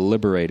 it's a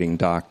liberating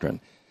doctrine.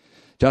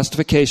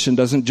 Justification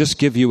doesn't just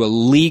give you a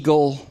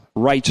legal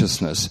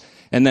righteousness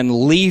and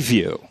then leave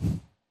you.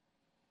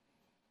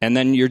 And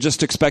then you're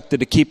just expected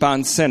to keep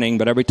on sinning,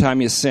 but every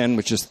time you sin,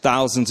 which is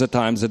thousands of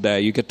times a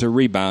day, you get to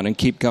rebound and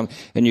keep coming,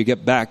 and you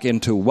get back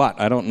into what?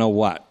 I don't know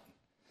what.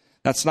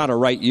 That's not a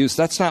right use.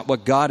 That's not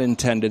what God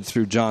intended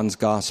through John's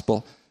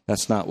gospel.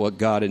 That's not what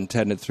God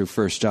intended through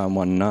 1 John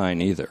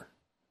 1:9 either,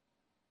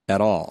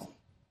 at all.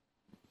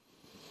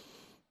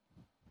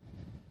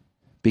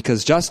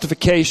 Because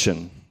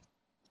justification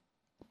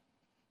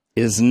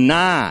is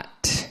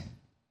not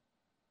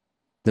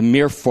the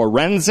mere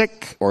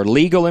forensic or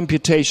legal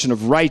imputation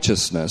of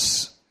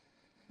righteousness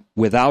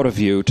without a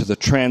view to the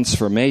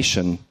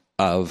transformation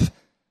of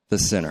the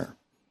sinner.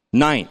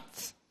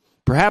 Ninth,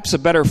 perhaps a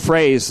better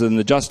phrase than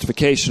the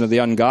justification of the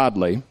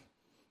ungodly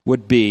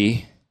would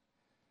be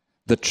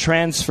the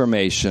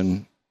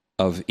transformation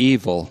of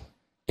evil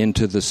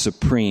into the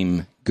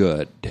supreme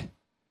good.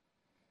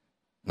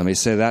 Let me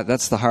say that.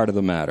 That's the heart of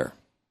the matter.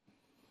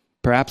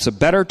 Perhaps a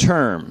better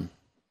term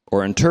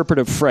or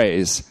interpretive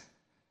phrase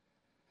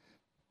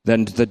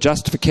than the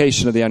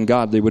justification of the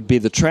ungodly would be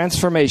the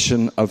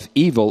transformation of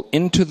evil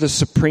into the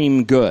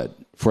supreme good.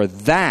 For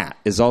that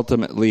is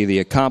ultimately the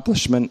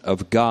accomplishment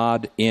of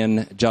God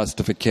in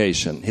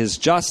justification. His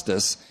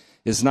justice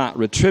is not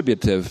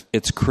retributive,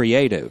 it's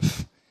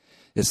creative.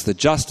 It's the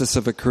justice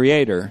of a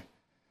creator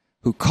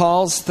who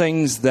calls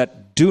things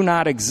that do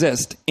not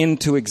exist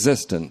into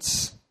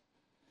existence.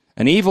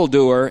 An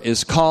evildoer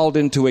is called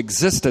into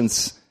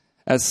existence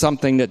as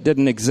something that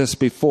didn't exist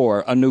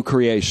before, a new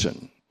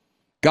creation.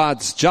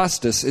 God's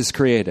justice is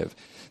creative.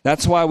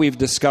 That's why we've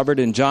discovered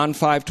in John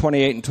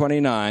 5:28 and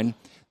 29,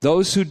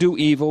 those who do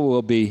evil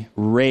will be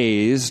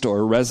raised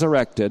or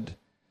resurrected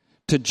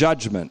to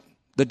judgment.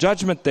 The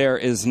judgment there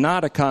is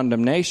not a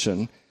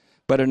condemnation,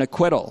 but an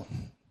acquittal.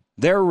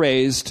 They're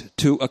raised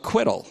to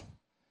acquittal.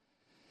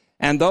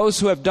 And those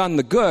who have done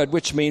the good,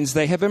 which means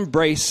they have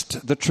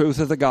embraced the truth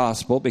of the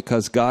gospel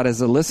because God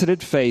has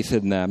elicited faith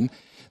in them,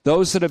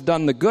 those that have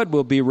done the good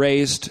will be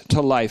raised to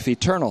life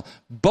eternal.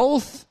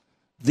 Both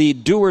the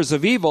doers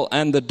of evil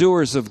and the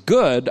doers of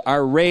good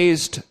are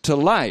raised to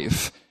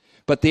life.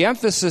 But the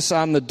emphasis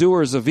on the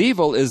doers of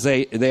evil is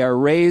they are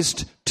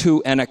raised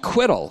to an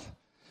acquittal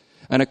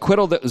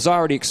that was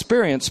already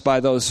experienced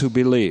by those who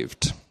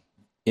believed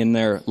in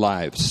their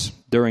lives,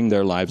 during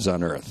their lives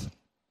on earth.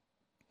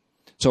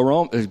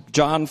 So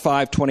John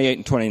 5:28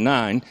 and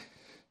 29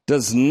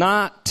 does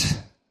not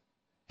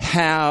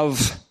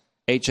have,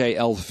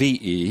 Halve,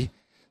 the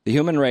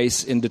human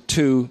race into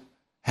two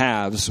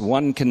halves,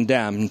 one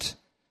condemned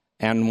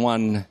and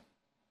one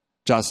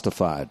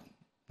justified,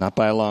 not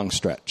by a long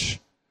stretch.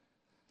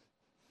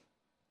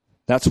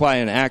 That's why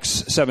in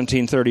Acts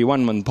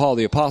 17:31, when Paul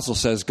the Apostle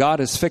says, God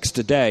has fixed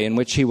a day in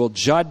which he will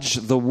judge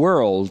the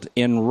world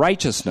in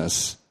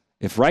righteousness.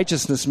 If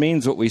righteousness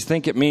means what we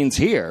think it means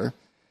here,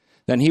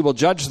 then he will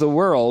judge the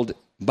world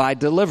by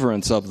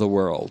deliverance of the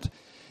world.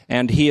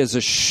 And he has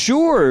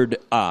assured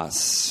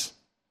us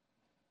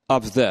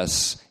of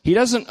this. He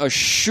doesn't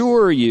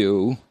assure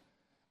you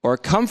or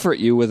comfort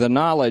you with the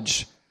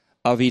knowledge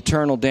of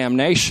eternal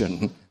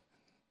damnation.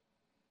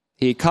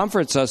 He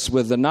comforts us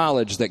with the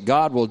knowledge that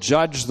God will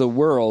judge the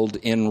world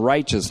in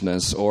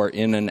righteousness or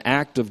in an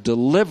act of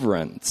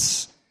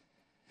deliverance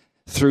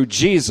through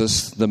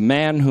Jesus, the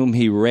man whom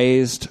he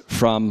raised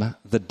from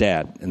the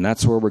dead. And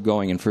that's where we're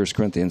going in 1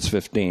 Corinthians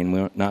 15.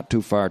 We're not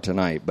too far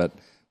tonight, but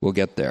we'll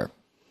get there.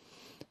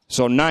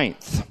 So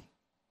ninth,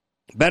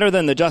 better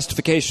than the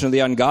justification of the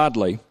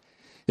ungodly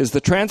is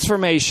the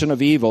transformation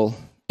of evil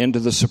into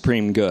the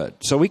supreme good.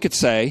 So we could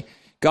say,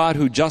 God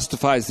who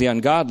justifies the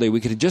ungodly. We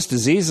could just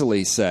as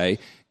easily say,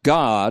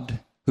 God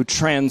who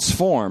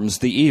transforms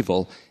the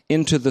evil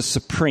into the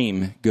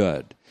supreme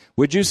good.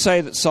 Would you say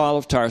that Saul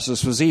of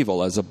Tarsus was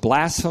evil? As a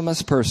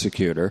blasphemous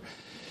persecutor,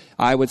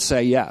 I would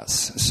say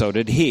yes. So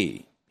did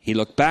he. He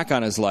looked back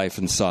on his life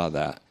and saw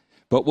that.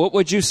 But what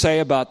would you say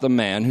about the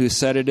man who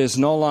said, it is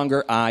no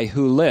longer I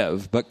who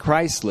live, but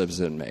Christ lives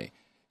in me?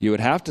 You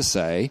would have to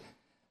say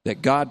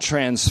that God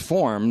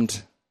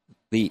transformed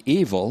the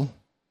evil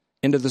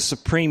into the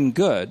supreme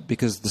good,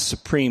 because the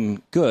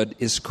supreme good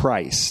is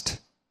Christ.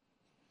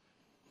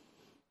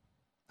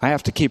 I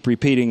have to keep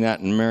repeating that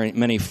in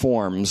many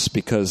forms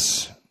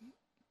because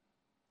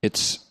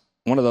it's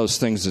one of those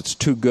things that's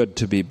too good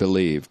to be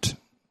believed.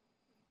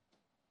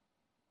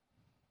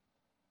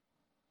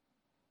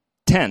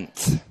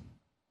 10th,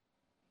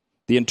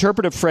 the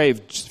interpretive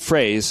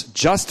phrase,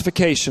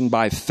 justification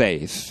by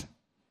faith,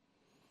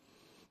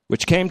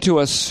 which came to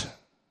us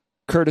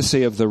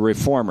courtesy of the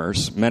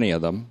reformers, many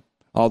of them,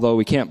 although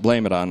we can't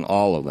blame it on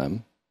all of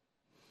them.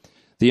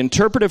 The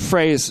interpretive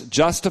phrase,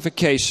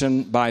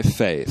 justification by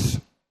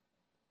faith,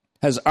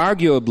 has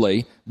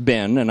arguably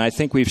been, and I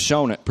think we've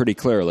shown it pretty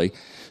clearly,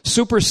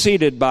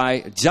 superseded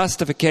by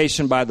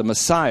justification by the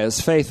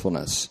Messiah's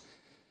faithfulness.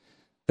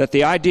 That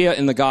the idea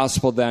in the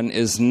gospel then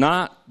is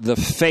not the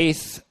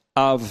faith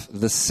of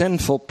the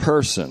sinful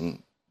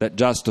person that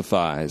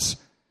justifies,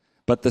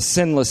 but the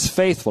sinless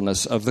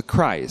faithfulness of the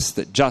Christ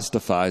that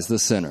justifies the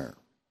sinner.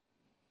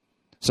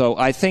 So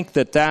I think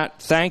that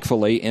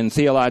thankfully, in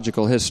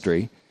theological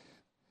history,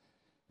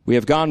 we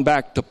have gone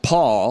back to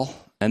Paul,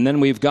 and then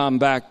we've gone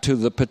back to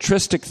the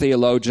patristic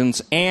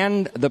theologians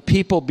and the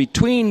people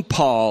between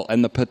Paul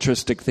and the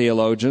patristic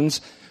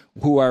theologians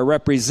who are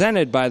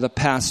represented by the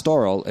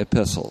pastoral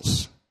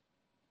epistles.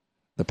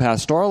 The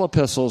pastoral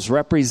epistles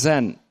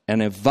represent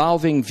an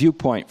evolving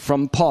viewpoint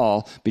from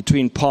Paul,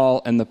 between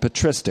Paul and the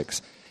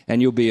patristics.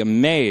 And you'll be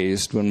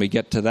amazed when we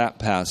get to that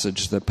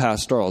passage, the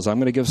pastorals. I'm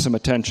going to give some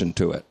attention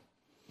to it.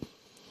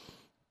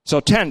 So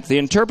 10th, the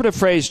interpretive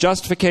phrase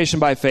justification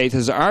by faith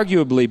has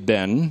arguably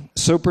been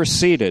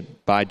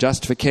superseded by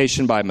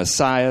justification by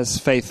Messiah's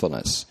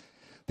faithfulness.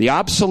 The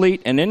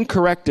obsolete and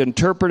incorrect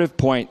interpretive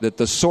point that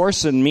the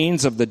source and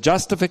means of the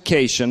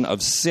justification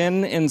of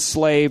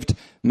sin-enslaved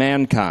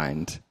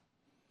mankind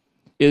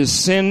is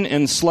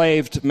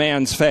sin-enslaved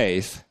man's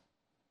faith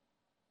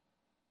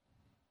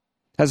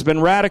has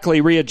been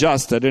radically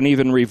readjusted and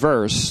even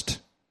reversed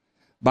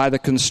by the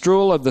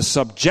construal of the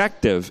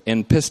subjective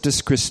in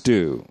pistis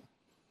Christou,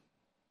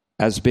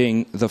 as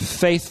being the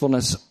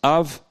faithfulness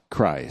of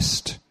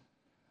Christ,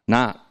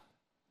 not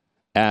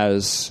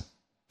as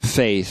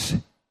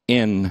faith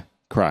in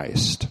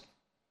Christ.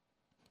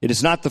 It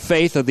is not the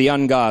faith of the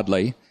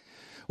ungodly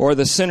or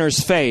the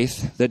sinner's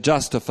faith that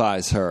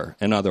justifies her.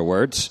 In other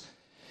words,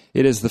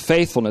 it is the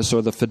faithfulness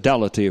or the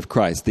fidelity of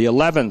Christ. The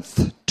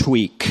 11th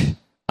tweak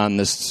on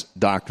this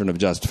doctrine of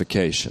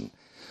justification.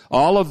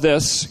 All of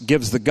this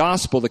gives the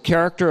gospel the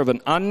character of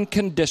an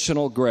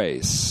unconditional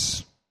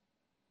grace.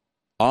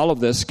 All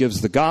of this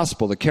gives the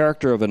gospel the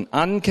character of an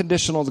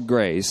unconditional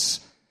grace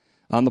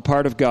on the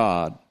part of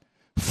God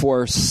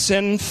for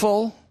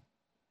sinful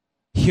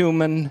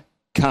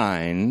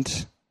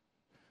humankind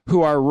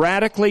who are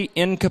radically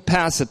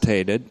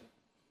incapacitated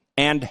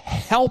and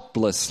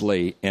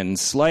helplessly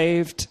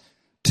enslaved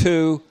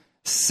to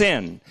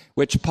sin,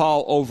 which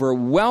Paul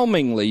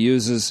overwhelmingly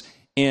uses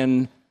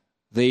in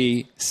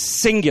the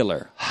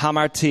singular,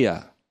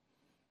 hamartia,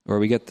 where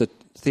we get the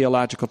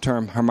theological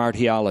term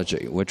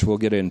hamartiology, which we'll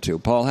get into.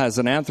 Paul has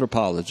an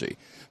anthropology.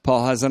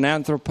 Paul has an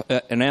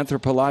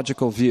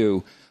anthropological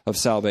view of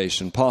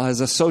salvation. Paul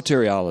has a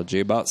soteriology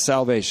about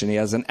salvation. He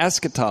has an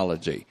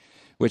eschatology,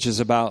 which is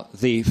about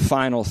the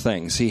final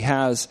things. He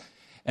has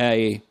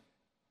a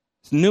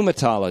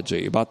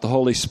pneumatology about the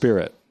Holy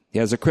Spirit. He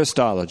has a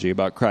Christology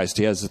about Christ.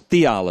 He has a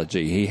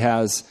theology. He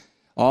has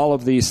all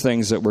of these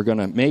things that we're going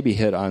to maybe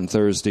hit on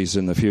Thursdays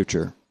in the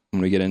future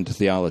when we get into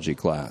theology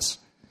class.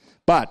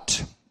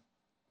 But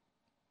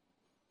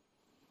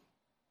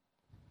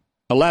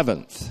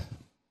 11th,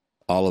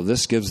 all of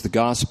this gives the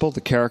gospel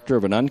the character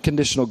of an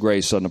unconditional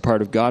grace on the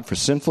part of God for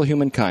sinful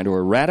humankind who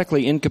are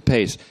radically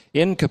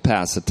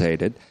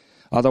incapacitated,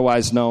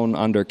 otherwise known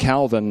under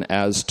Calvin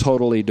as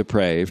totally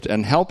depraved,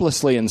 and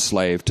helplessly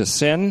enslaved to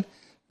sin,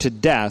 to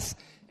death,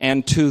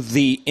 and to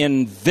the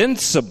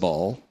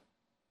invincible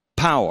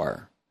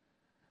power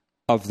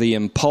of the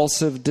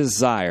impulsive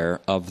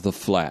desire of the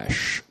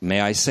flesh. May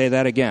I say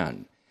that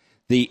again?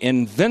 The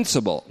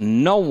invincible,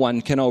 no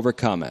one can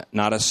overcome it.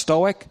 Not a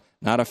Stoic,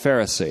 not a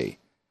Pharisee,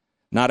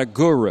 not a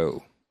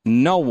guru.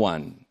 No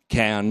one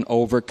can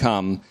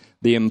overcome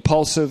the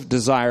impulsive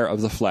desire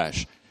of the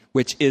flesh,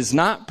 which is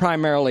not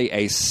primarily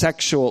a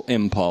sexual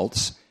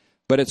impulse,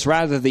 but it's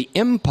rather the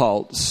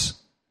impulse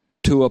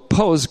to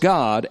oppose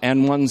God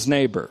and one's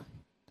neighbor.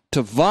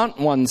 to vaunt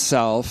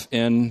oneself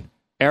in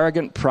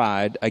arrogant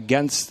pride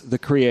against the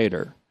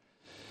Creator.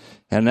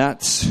 And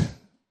that's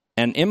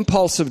an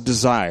impulsive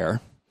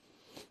desire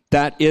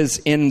that is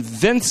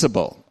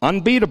invincible,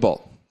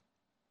 unbeatable.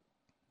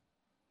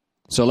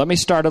 So let me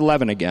start at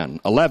 11 again.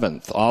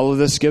 11th, all of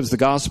this gives the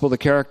gospel the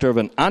character of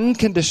an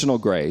unconditional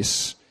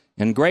grace,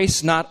 and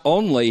grace not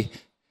only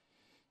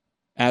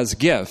as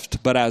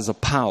gift, but as a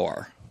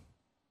power.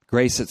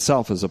 Grace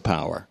itself is a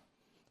power.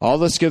 All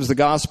this gives the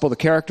gospel the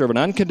character of an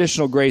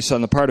unconditional grace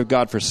on the part of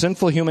God for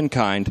sinful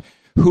humankind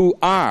who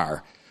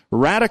are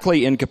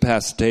radically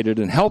incapacitated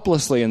and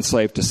helplessly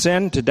enslaved to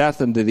sin, to death,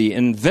 and to the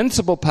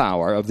invincible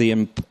power of the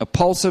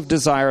impulsive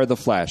desire of the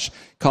flesh.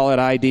 Call it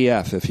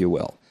IDF, if you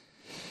will.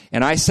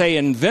 And I say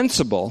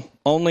invincible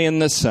only in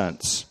this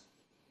sense.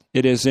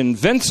 It is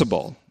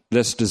invincible,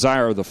 this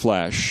desire of the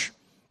flesh,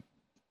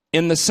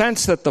 in the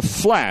sense that the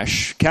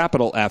flesh,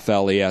 capital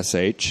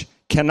F-L-E-S-H,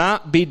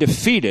 cannot be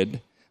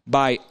defeated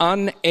by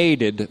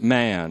unaided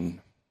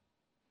man,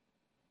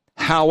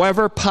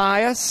 however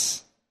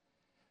pious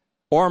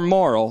or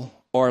moral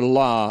or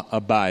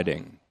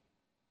law-abiding,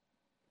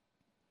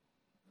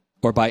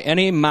 or by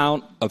any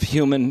amount of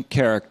human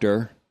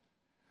character,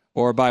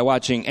 or by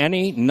watching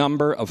any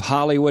number of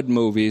Hollywood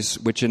movies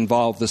which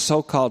involve the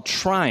so-called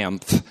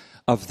triumph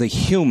of the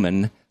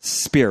human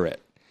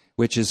spirit,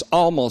 which is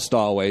almost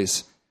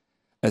always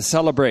a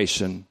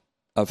celebration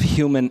of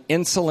human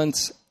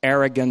insolence,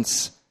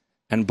 arrogance,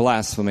 and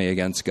blasphemy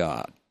against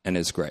God and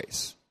His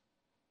grace.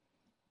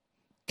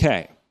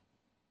 Okay.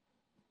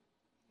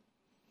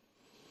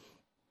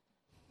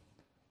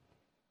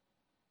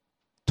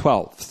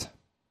 Twelfth.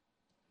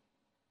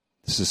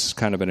 This is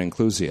kind of an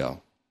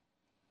inclusio.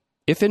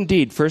 If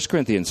indeed 1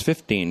 Corinthians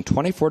 15,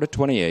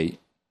 24-28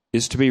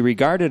 is to be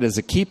regarded as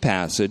a key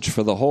passage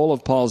for the whole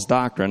of Paul's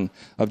doctrine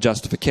of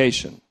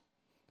justification,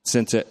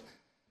 since it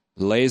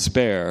lays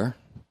bare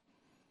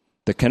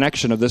the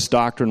connection of this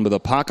doctrine with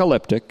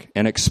apocalyptic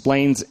and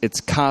explains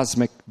its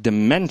cosmic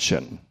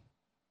dimension.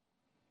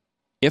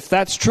 If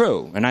that's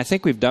true, and I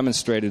think we've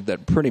demonstrated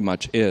that pretty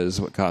much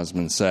is what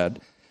Cosman said,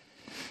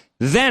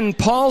 then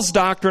Paul's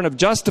doctrine of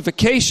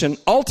justification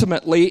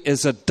ultimately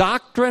is a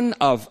doctrine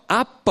of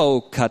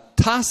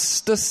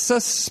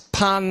apokatastasis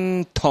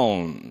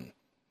panton,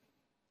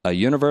 a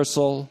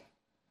universal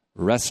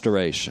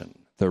restoration,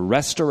 the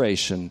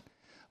restoration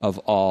of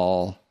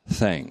all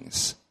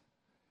things.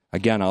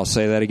 Again, I'll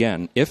say that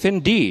again. If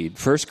indeed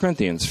 1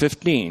 Corinthians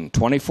 15,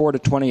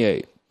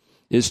 24-28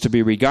 is to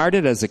be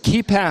regarded as a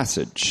key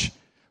passage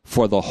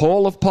for the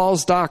whole of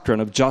Paul's doctrine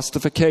of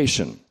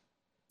justification,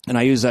 and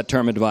I use that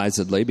term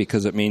advisedly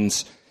because it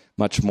means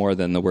much more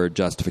than the word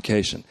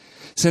justification.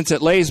 Since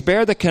it lays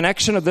bare the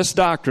connection of this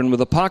doctrine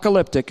with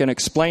apocalyptic and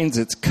explains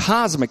its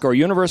cosmic or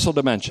universal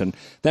dimension,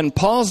 then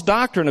Paul's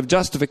doctrine of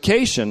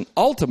justification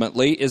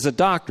ultimately is a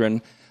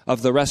doctrine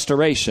of the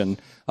restoration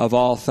of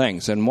all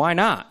things. And why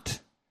not?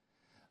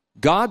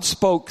 God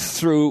spoke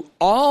through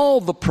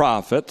all the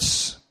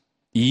prophets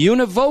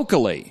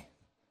univocally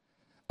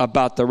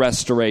about the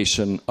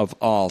restoration of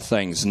all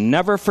things.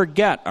 Never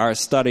forget our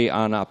study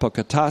on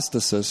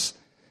apokatastasis,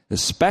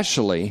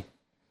 especially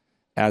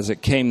as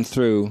it came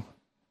through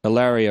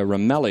Ilaria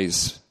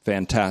Ramelli's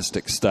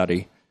fantastic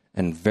study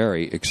and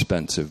very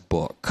expensive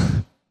book.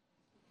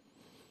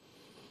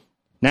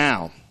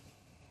 Now,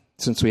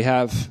 since we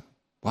have,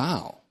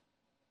 I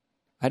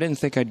didn't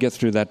think I'd get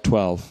through that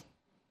 12.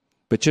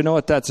 But you know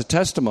what that's a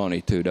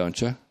testimony to,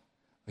 don't you?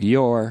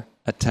 Your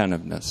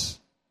attentiveness.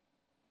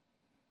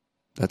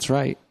 That's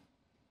right.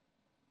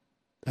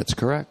 That's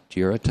correct.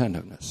 Your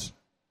attentiveness.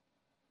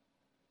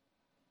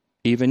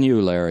 Even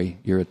you, Larry,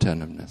 your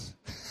attentiveness.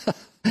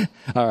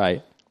 All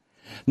right.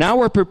 Now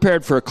we're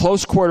prepared for a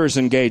close quarters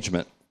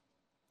engagement.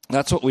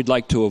 That's what we'd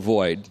like to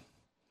avoid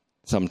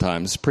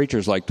sometimes.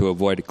 Preachers like to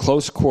avoid a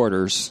close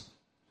quarters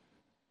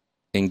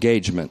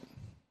engagement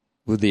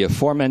with the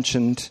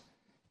aforementioned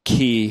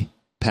key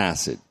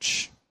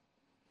passage.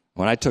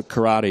 When I took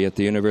karate at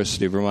the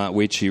University of Vermont,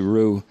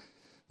 Uichi-Ryu,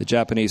 the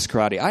Japanese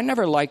karate, I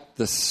never liked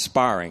the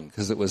sparring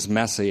because it was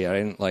messy.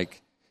 I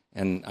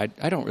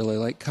don't really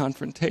like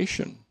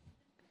confrontation.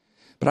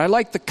 But I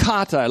liked the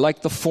kata, I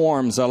liked the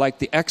forms, I liked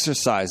the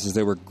exercises.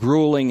 They were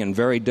grueling and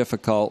very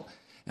difficult,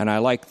 and I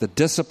liked the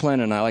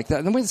discipline, and I liked that.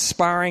 And then with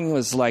sparring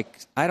was like,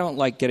 I don't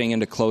like getting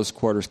into close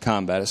quarters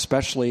combat,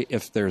 especially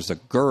if there's a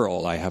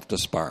girl I have to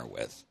spar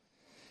with.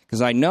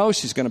 Because I know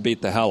she's going to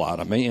beat the hell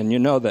out of me, and you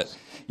know that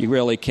you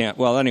really can't.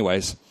 Well,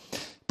 anyways.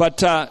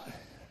 But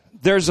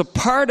there's a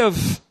part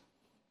of,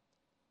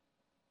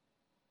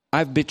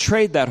 I've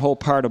betrayed that whole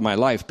part of my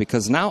life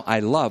because now I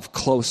love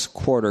close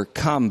quarter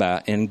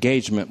combat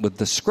engagement with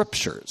the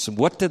scriptures.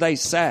 What do they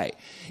say?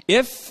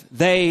 If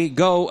they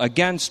go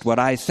against what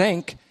I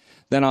think,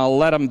 then I'll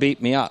let them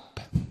beat me up.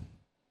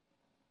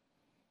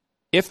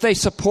 If they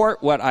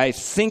support what I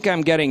think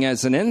I'm getting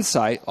as an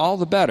insight, all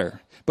the better.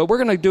 But we're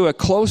going to do a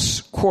close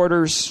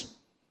quarters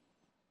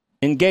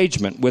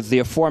engagement with the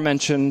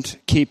aforementioned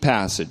key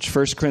passage,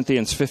 1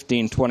 Corinthians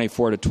 15,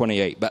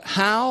 24-28. But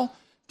how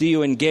do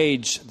you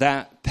engage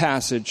that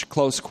passage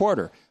close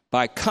quarter?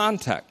 by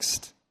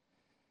context.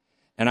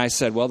 And I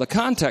said, well, the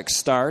context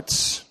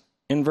starts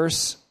in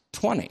verse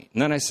 20.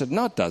 And then I said,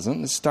 no, it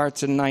doesn't. It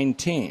starts in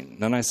 19.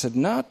 Then I said,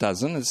 no, it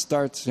doesn't. It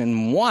starts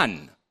in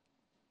 1.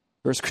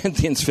 1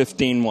 Corinthians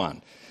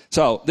 15:1.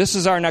 So this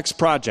is our next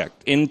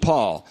project in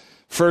Paul.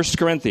 1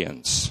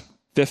 Corinthians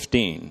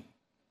 15.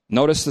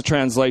 Notice the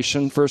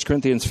translation, 1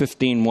 Corinthians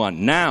 15:1.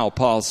 Now,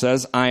 Paul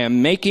says, I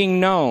am making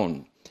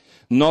known.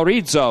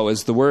 Norizo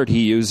is the word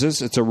he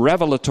uses. It's a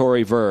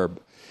revelatory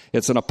verb.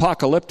 It's an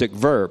apocalyptic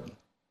verb.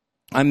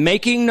 I'm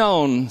making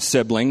known,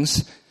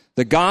 siblings,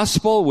 the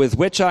gospel with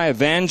which I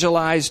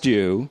evangelized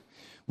you,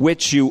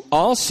 which you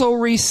also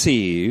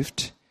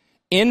received,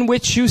 in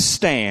which you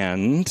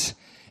stand,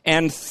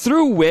 and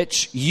through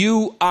which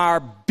you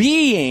are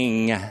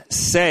being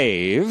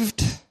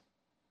saved,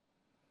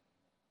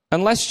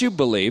 unless you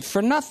believe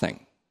for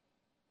nothing.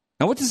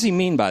 Now, what does he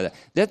mean by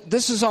that?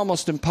 This is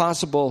almost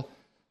impossible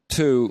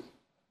to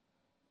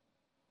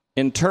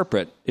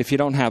interpret if you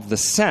don't have the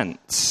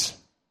sense,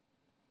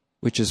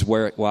 which is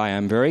why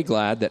I'm very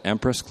glad that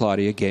Empress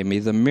Claudia gave me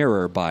the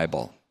Mirror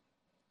Bible.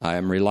 I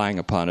am relying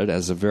upon it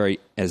as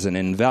an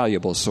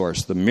invaluable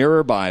source. The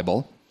Mirror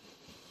Bible,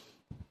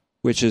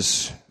 which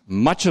is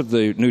much of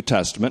the New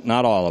Testament,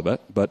 not all of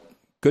it, but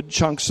good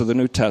chunks of the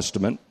New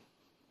Testament,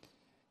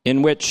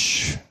 in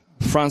which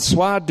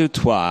Francois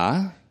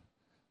Dutoit,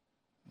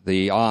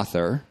 the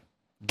author,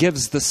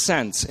 gives the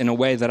sense in a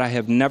way that I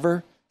have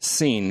never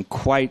seen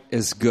quite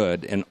as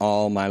good in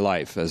all my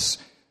life as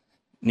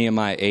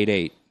Nehemiah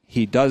 8:8.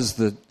 He does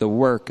the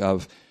work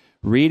of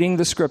reading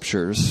the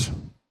scriptures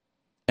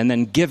and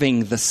then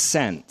giving the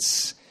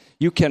sense.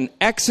 You can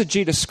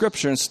exegete a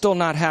scripture and still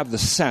not have the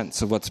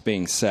sense of what's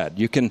being said.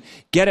 You can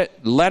get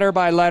it letter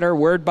by letter,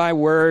 word by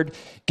word,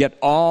 get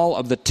all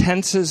of the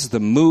tenses, the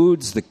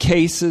moods, the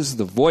cases,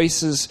 the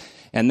voices,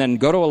 and then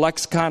go to a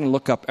lexicon and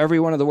look up every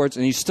one of the words,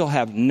 and you still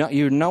have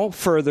you're no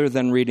further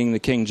than reading the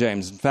King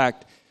James. In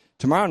fact,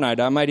 tomorrow night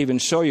I might even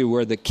show you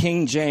where the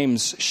King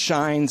James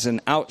shines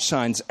and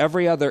outshines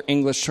every other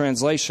English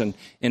translation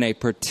in a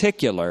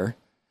particular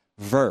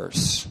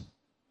verse.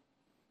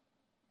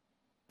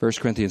 1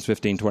 Corinthians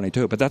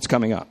 15:22, but that's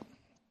coming up.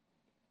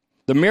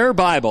 The Mirror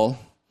Bible,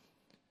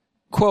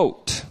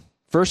 quote,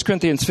 1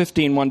 Corinthians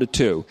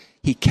 15:1-2,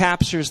 he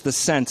captures the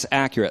sense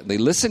accurately.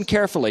 Listen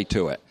carefully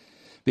to it,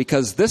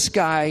 because this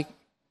guy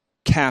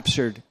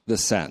captured the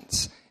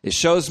sense. It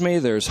shows me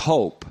there's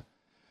hope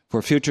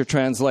for future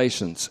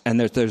translations, and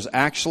that there's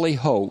actually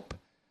hope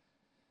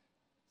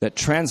that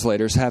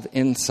translators have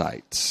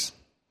insights.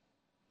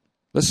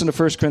 Listen to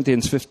 1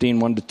 Corinthians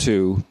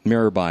 15:1-2,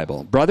 Mirror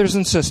Bible. Brothers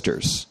and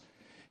sisters,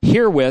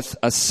 herewith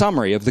a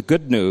summary of the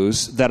good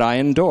news that I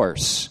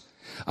endorse.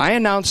 I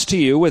announce to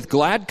you with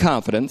glad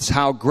confidence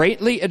how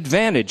greatly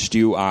advantaged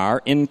you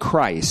are in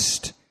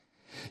Christ.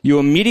 You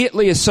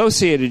immediately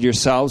associated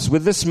yourselves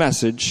with this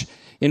message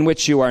in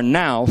which you are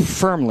now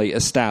firmly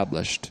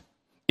established.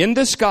 In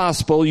this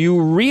gospel, you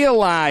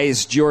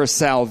realized your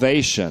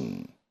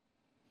salvation.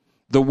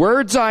 The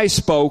words I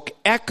spoke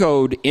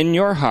echoed in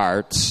your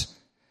hearts.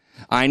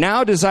 I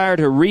now desire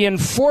to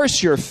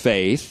reinforce your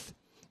faith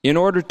in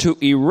order to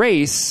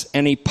erase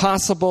any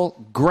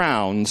possible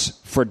grounds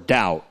for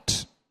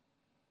doubt.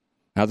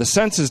 Now, the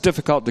sense is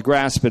difficult to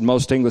grasp in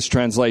most English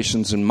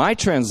translations, and my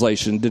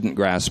translation didn't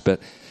grasp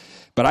it,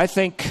 but I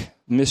think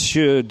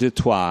Monsieur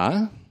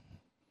Dutoit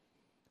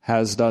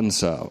has done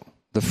so.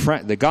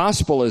 The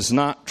gospel is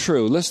not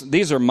true. Listen,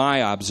 these are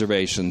my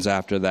observations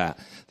after that.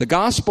 The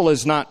gospel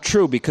is not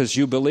true because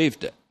you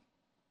believed it.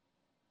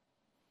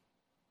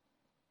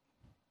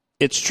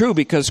 It's true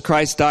because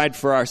Christ died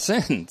for our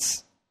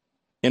sins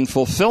in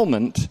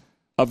fulfillment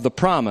of the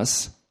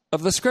promise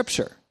of the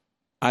Scripture.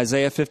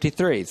 Isaiah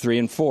 53, 3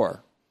 and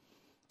 4.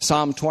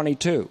 Psalm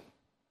 22.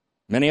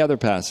 Many other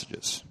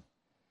passages.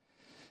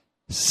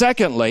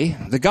 Secondly,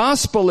 the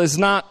gospel is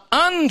not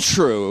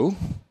untrue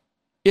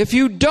if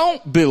you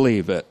don't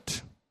believe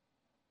it.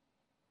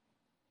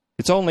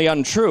 It's only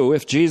untrue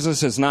if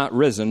Jesus has not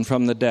risen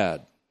from the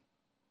dead.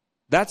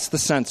 That's the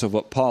sense of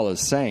what Paul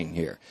is saying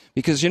here.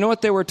 Because you know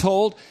what they were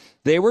told?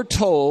 They were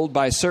told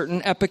by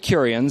certain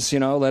Epicureans,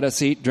 let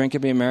us eat, drink,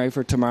 and be merry,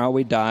 for tomorrow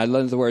we die. In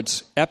other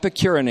words,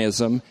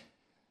 Epicureanism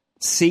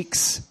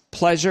seeks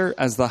pleasure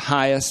as the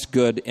highest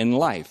good in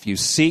life. You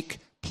seek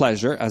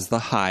pleasure as the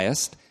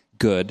highest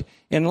good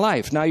in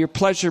life. Now, your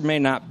pleasure may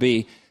not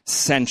be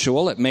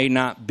sensual. It may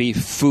not be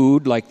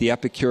food like the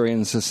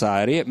Epicurean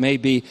society. It may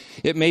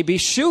be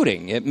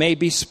shooting. It may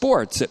be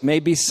sports. It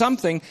may be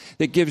something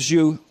that gives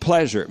you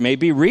pleasure. It may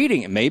be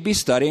reading. It may be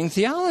studying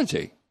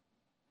theology.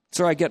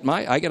 So I get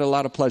a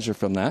lot of pleasure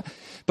from that.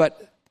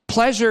 But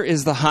pleasure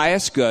is the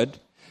highest good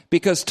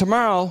because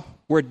tomorrow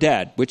we're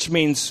dead, which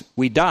means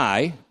we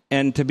die,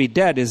 and to be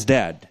dead is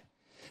dead.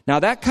 Now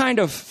that kind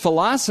of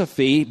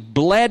philosophy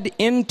bled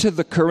into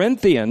the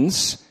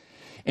Corinthians,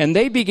 and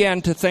they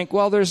began to think,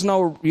 well, there's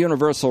no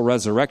universal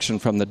resurrection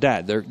from the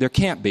dead. There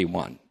can't be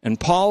one. And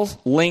Paul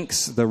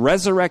links the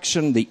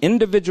resurrection, the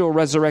individual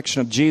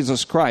resurrection of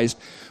Jesus Christ,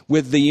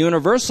 with the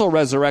universal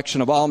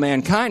resurrection of all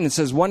mankind, and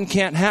says one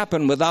can't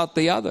happen without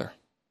the other.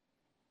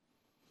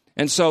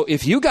 And so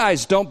if you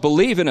guys don't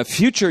believe in a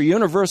future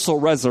universal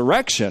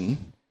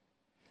resurrection,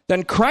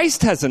 then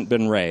Christ hasn't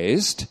been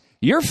raised.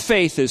 Your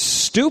faith is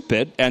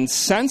stupid and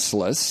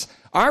senseless.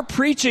 Our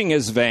preaching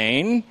is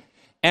vain.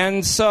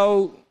 And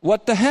so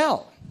what the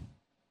hell?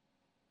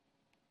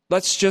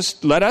 Let's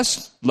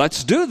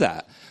do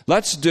that.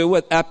 Let's do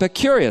what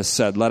Epicurus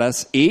said. Let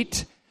us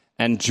eat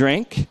and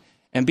drink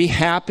and be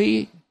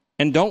happy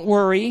and don't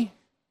worry,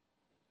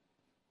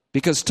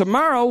 because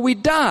tomorrow we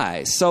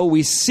die. So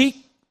we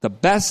seek the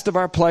best of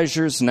our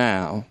pleasures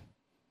now.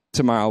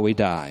 Tomorrow we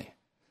die.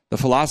 The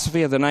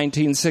philosophy of the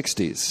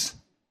 1960s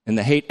in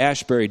the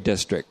Haight-Ashbury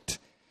district,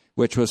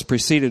 which was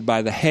preceded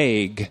by the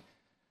Hague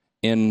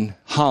in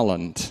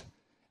Holland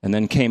and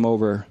then came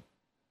over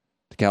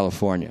to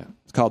California.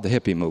 It's called the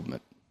hippie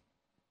movement.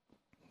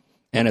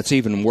 And it's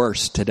even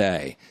worse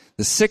today.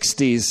 The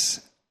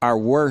 60s are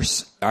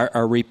worse,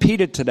 are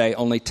repeated today,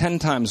 only 10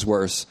 times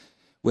worse,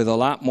 with a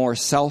lot more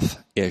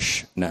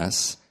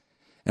selfishness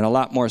and a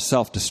lot more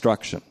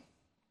self-destruction.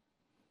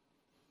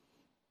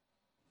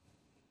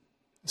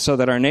 So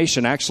that our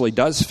nation actually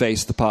does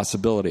face the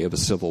possibility of a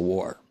civil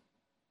war.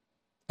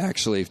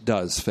 Actually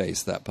does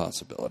face that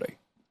possibility.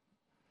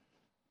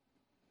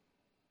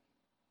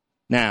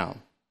 Now,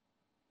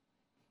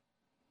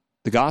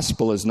 the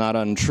gospel is not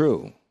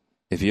untrue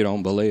if you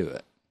don't believe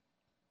it.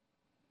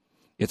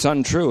 It's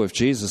untrue if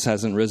Jesus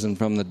hasn't risen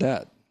from the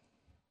dead.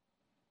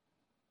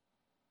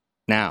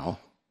 Now,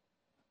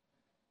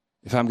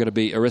 if I'm going to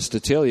be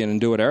Aristotelian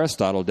and do what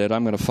Aristotle did,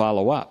 I'm going to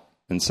follow up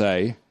and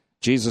say,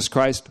 Jesus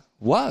Christ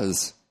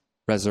was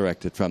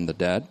resurrected from the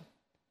dead.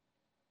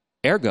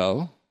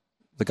 Ergo,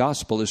 the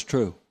gospel is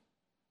true.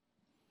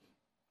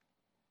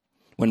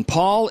 What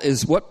Paul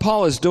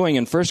is doing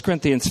in 1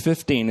 Corinthians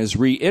 15 is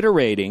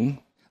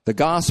reiterating the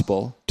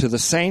gospel to the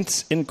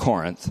saints in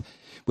Corinth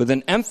with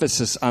an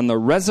emphasis on the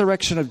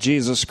resurrection of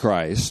Jesus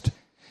Christ,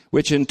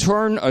 which in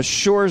turn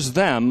assures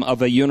them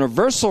of a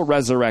universal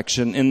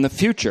resurrection in the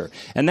future.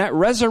 And that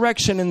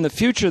resurrection in the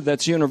future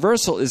that's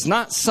universal is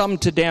not some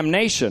to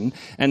damnation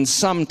and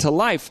some to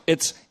life.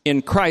 It's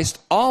in Christ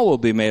all will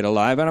be made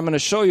alive. And I'm going to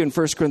show you in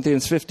 1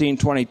 Corinthians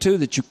 15:22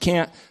 that you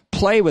can't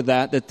play with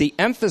that the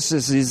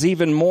emphasis is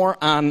even more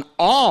on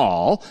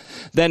all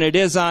than it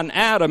is on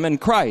Adam and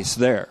Christ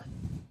there.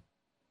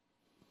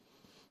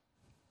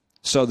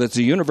 So that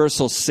the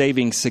universal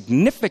saving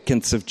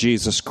significance of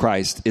Jesus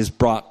Christ is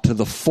brought to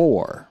the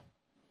fore,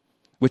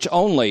 which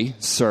only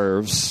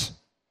serves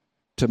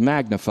to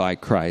magnify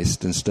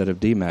Christ instead of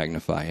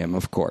demagnify him,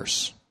 of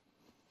course.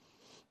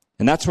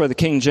 And that's where the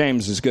King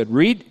James is good.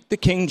 Read the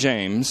King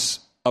James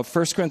of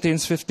 1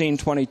 Corinthians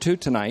 15:22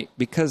 tonight,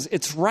 because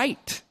it's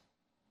right.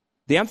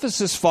 The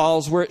emphasis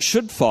falls where it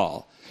should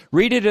fall.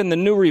 Read it in the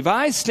New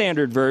Revised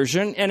Standard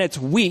Version, and it's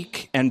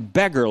weak and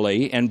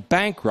beggarly and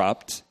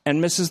bankrupt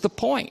and misses the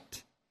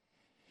point.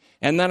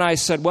 And then I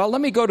said, well, let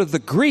me go to the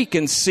Greek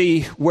and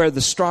see where the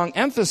strong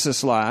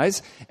emphasis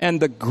lies. And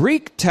the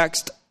Greek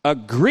text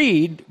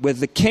agreed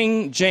with the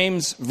King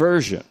James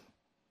Version.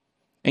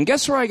 And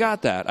guess where I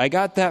got that? I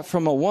got that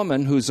from a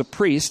woman who's a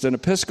priest, an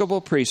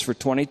Episcopal priest for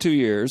 22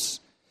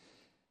 years,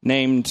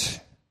 named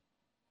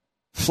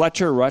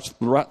Fletcher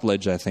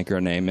Rutledge, I think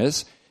her name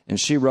is. And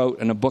she wrote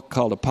in a book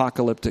called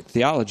Apocalyptic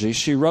Theology,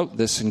 she wrote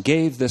this and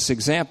gave this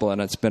example,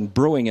 and it's been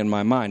brewing in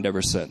my mind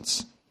ever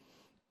since.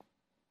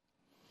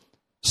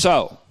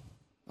 So,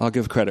 I'll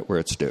give credit where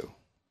it's due.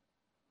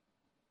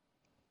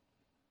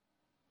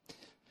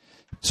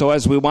 So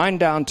as we wind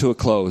down to a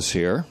close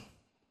here,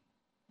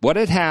 what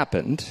had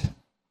happened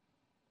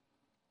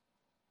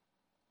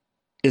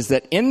is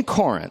that in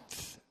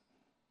Corinth,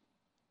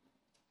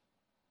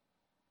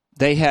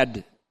 they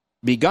had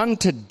begun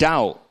to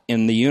doubt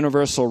in the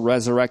universal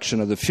resurrection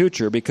of the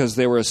future because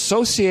they were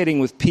associating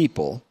with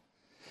people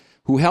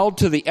who held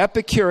to the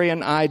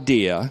Epicurean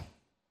idea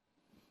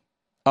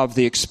of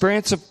the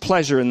experience of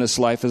pleasure in this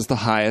life as the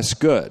highest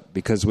good,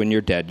 because when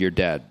you're dead, you're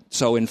dead.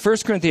 So in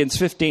 1 Corinthians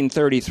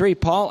 15:33,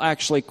 Paul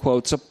actually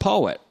quotes a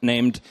poet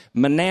named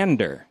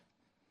Menander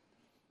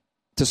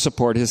to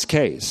support his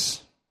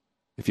case.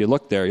 If you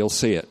look there, you'll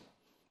see it.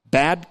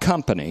 Bad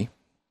company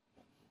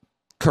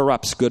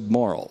corrupts good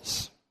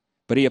morals.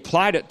 But he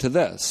applied it to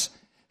this.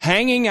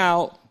 Hanging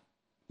out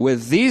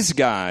with these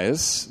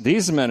guys,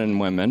 these men and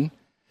women,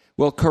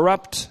 will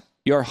corrupt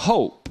your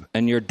hope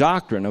and your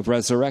doctrine of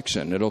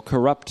resurrection. It'll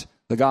corrupt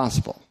the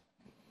gospel.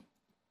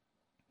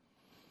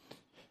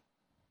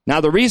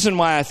 Now, the reason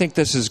why I think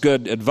this is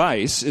good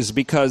advice is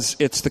because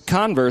it's the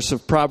converse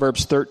of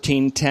Proverbs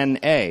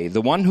 13:10a.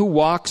 The one who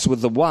walks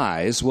with the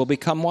wise will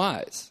become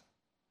wise.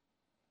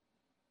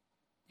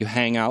 You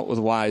hang out with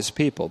wise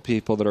people,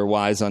 people that are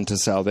wise unto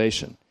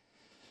salvation.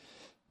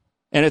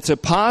 And it's a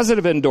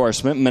positive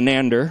endorsement.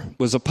 Menander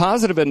was a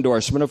positive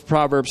endorsement of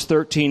Proverbs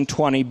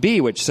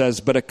 13:20b, which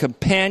says, but a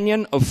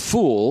companion of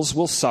fools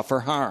will suffer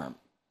harm.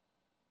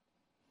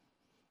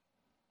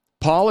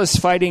 Paul is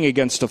fighting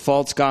against a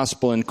false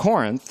gospel in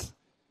Corinth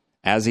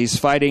as he's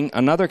fighting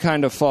another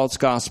kind of false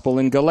gospel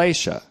in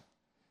Galatia.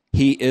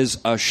 He is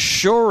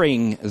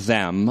assuring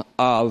them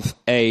of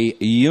a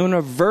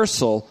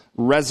universal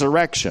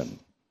resurrection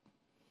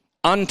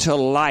unto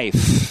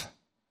life.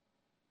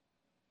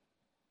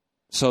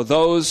 So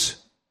those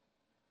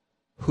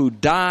who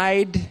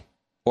died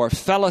or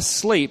fell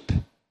asleep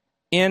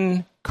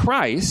in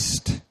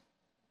Christ,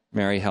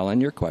 Mary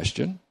Helen, your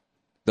question,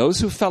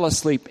 those who fell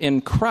asleep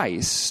in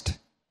Christ,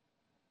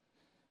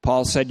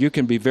 Paul said you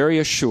can be very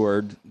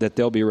assured that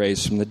they'll be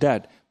raised from the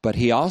dead. But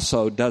he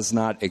also does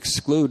not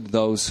exclude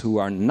those who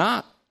are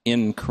not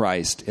in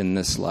Christ in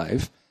this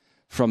life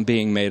from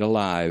being made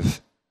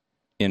alive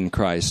in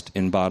Christ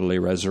in bodily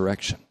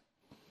resurrection.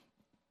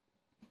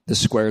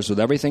 This squares with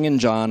everything in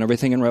John,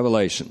 everything in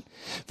Revelation.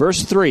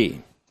 Verse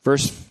 3, 1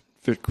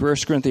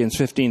 Corinthians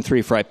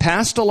 15:3, for I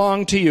passed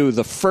along to you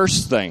the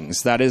first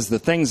things, that is, the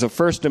things of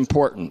first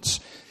importance,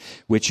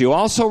 which you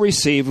also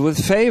received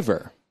with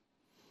favor,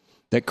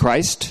 that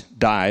Christ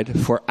died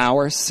for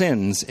our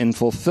sins in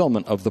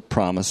fulfillment of the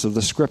promise of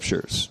the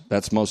Scriptures.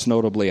 That's most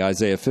notably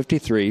Isaiah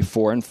 53,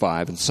 4 and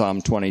 5, and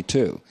Psalm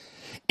 22.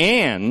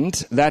 And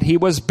that he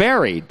was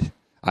buried,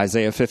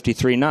 Isaiah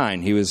 53,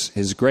 9.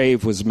 His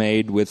grave was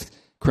made with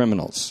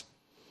criminals.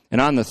 And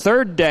on the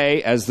third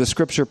day, as the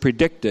Scripture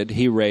predicted,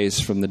 he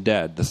raised from the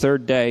dead. The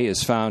third day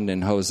is found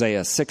in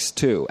Hosea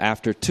 6:2.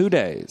 After 2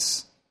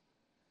 days,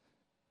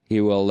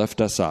 he will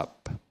lift us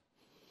up.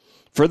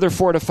 Further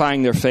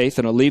fortifying their faith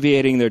and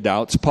alleviating their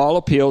doubts, Paul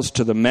appeals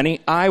to the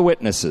many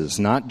eyewitnesses,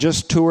 not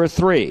just 2 or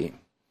 3,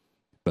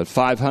 but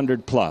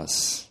 500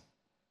 plus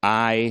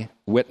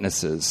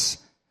eyewitnesses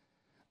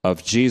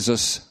of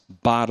Jesus'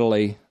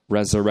 bodily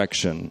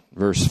resurrection.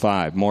 Verse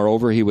 5,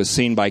 moreover, he was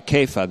seen by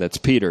Kepha, that's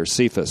Peter,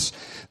 Cephas,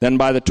 then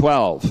by the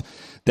 12.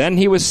 Then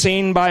he was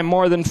seen by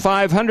more than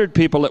 500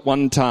 people at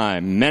one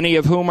time, many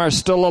of whom are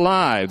still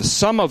alive,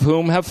 some of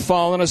whom have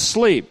fallen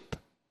asleep,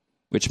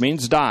 which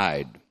means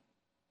died.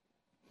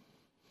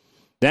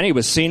 Then he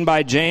was seen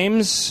by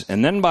James,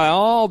 and then by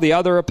all the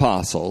other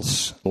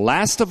apostles.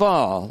 Last of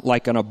all,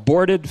 like an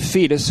aborted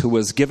fetus who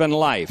was given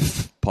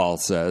life, Paul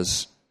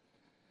says,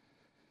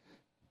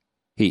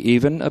 he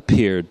even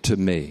appeared to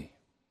me.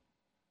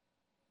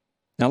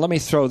 Now let me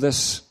throw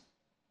this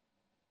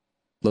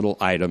little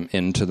item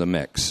into the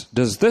mix.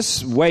 Does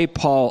this way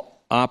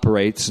Paul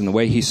operates and the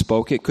way he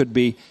spoke, it could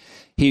be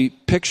he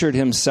pictured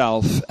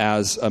himself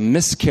as a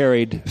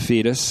miscarried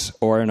fetus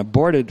or an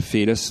aborted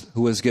fetus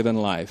who was given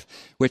life,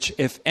 which,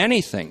 if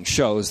anything,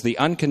 shows the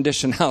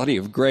unconditionality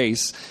of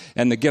grace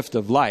and the gift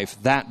of life.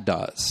 That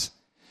does.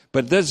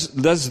 But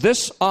does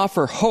this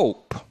offer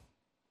hope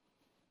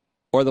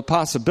or the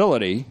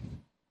possibility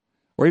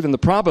or even the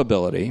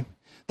probability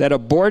that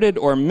aborted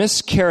or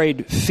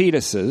miscarried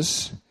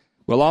fetuses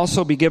will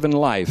also be given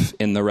life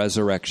in the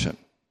resurrection?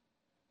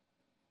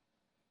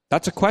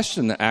 That's a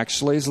question that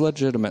actually is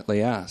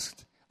legitimately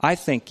asked. I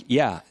think,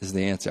 yeah, is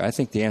the answer. I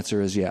think the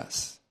answer is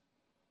yes.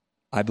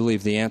 I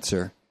believe the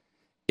answer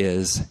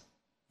is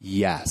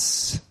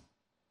yes.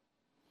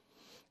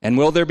 And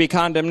will there be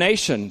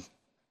condemnation?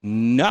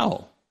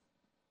 No.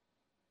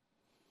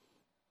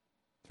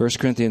 1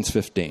 Corinthians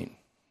 15.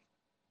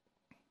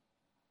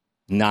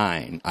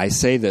 9. I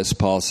say this,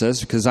 Paul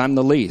says, because I'm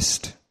the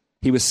least.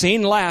 He was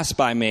seen last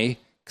by me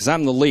because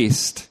I'm the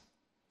least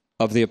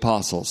of the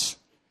apostles.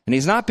 And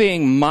he's not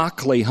being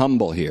mockly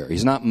humble here.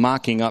 He's not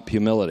mocking up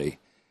humility.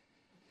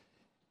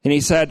 And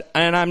he said,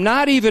 and I'm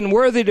not even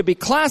worthy to be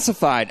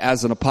classified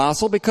as an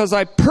apostle because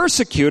I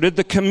persecuted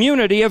the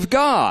community of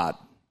God.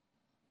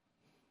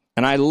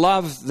 And I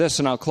love this,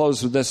 and I'll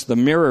close with this, the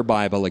Mirror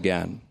Bible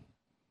again.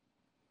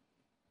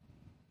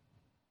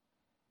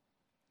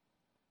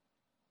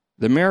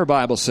 The Mirror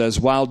Bible says,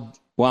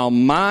 while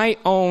my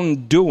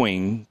own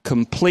doing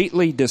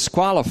completely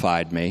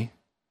disqualified me,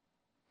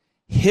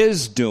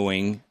 his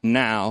doing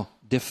now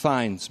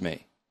defines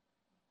me.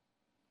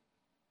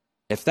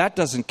 If that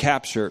doesn't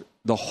capture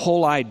the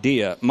whole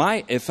idea,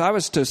 if I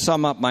was to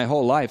sum up my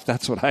whole life,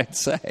 that's what I'd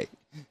say.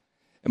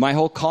 My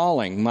whole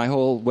calling, my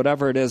whole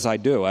whatever it is I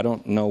do, I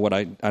don't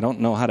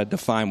know how to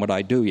define what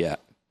I do yet.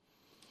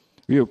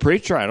 Are you a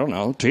preacher? I don't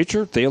know.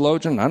 Teacher?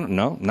 Theologian? I don't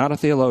know. Not a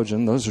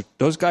theologian.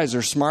 Those guys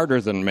are smarter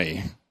than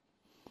me.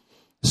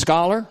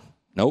 Scholar?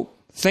 Nope.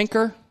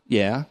 Thinker?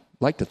 Yeah,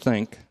 like to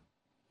think.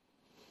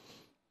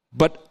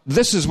 But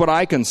this is what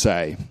I can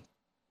say.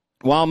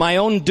 While my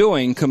own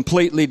doing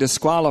completely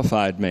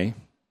disqualified me,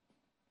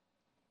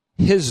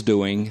 his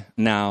doing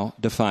now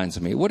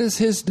defines me. What is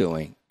his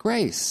doing?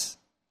 Grace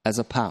as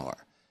a power.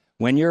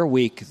 When you're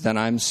weak, then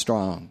I'm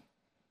strong.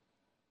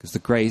 Because the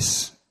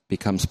grace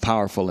becomes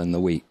powerful in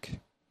the weak.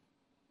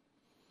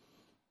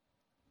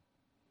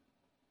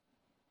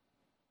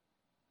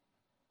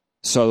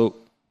 So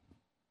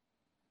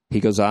he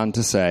goes on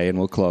to say, and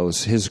we'll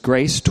close, his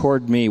grace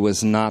toward me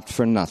was not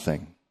for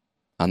nothing.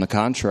 On the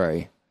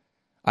contrary,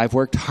 I've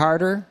worked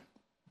harder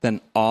than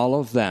all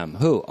of them.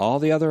 Who? All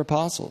the other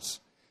apostles.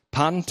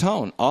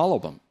 Panton, all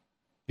of them.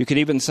 You could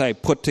even say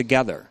put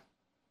together.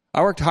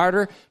 I worked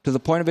harder to the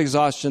point of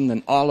exhaustion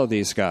than all of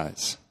these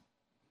guys.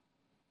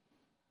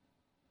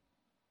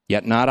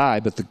 Yet not I,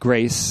 but the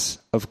grace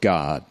of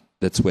God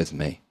that's with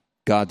me.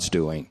 God's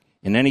doing.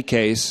 In any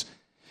case,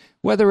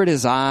 whether it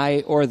is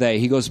I or they.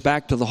 He goes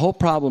back to the whole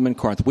problem in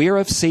Corinth. We're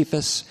of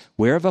Cephas,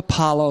 we're of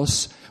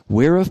Apollos,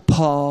 we're of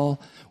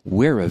Paul,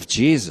 we're of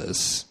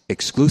Jesus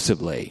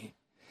exclusively.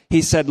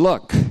 He said,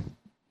 look,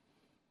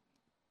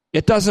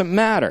 it doesn't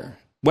matter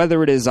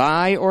whether it is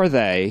I or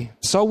they.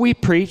 So we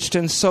preached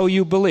and so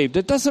you believed.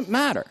 It doesn't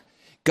matter.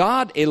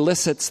 God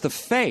elicits the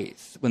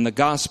faith when the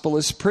gospel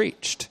is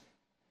preached.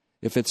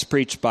 If it's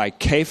preached by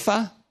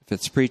Kepha, if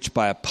it's preached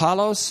by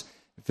Apollos,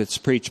 if it's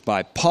preached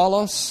by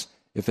Paulos,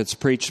 if it's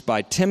preached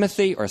by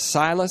Timothy or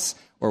Silas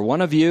or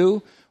one of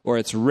you, or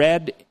it's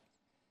read,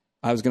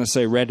 I was going to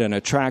say read in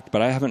a tract,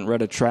 but I haven't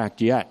read a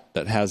tract yet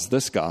that has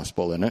this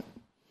gospel in it.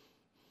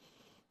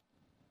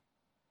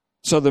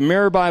 So the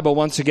Mirror Bible,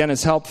 once again,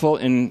 is helpful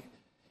in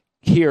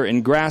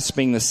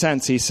grasping the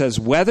sense. He says,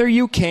 whether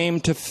you came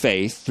to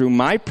faith through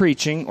my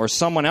preaching or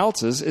someone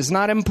else's is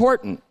not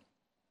important.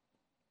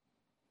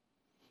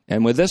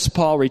 And with this,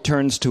 Paul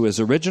returns to his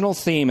original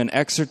theme and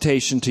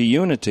exhortation to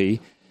unity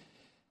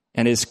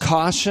and his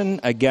caution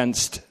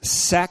against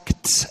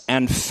sects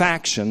and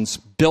factions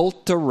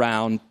built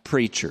around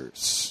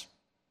preachers.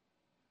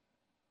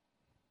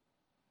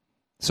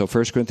 So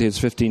 1 Corinthians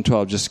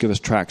 15:12, just give us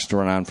tracts to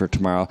run on for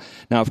tomorrow.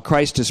 Now, if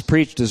Christ is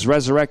preached as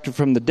resurrected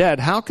from the dead,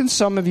 how can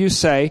some of you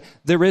say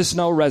there is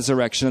no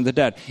resurrection of the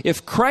dead?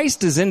 If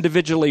Christ is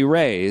individually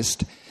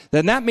raised,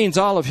 then that means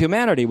all of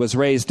humanity was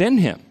raised in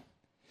him.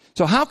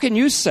 So how can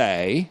you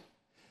say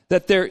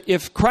that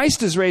if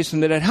Christ is raised from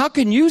the dead, how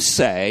can you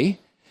say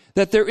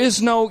that there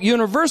is no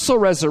universal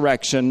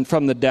resurrection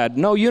from the dead,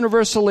 no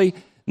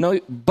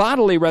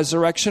bodily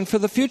resurrection for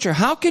the future?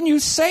 How can you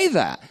say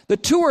that? The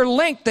two are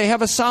linked. They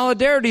have a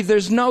solidarity.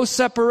 There's no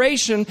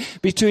separation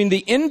between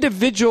the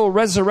individual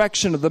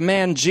resurrection of the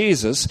man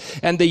Jesus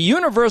and the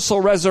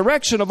universal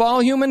resurrection of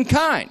all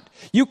humankind.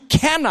 You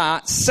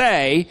cannot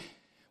say,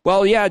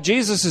 well, yeah,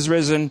 Jesus is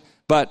risen,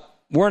 but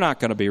we're not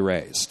going to be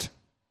raised.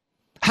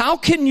 How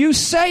can you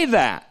say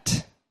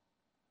that?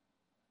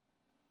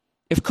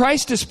 If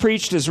Christ is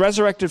preached as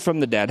resurrected from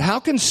the dead,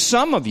 how can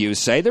some of you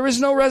say there is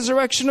no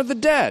resurrection of the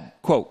dead?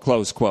 Quote,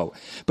 close quote.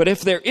 But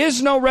if there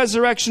is no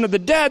resurrection of the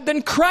dead,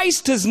 then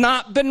Christ has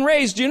not been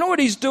raised. Do you know what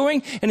he's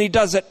doing? And he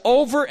does it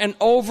over and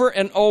over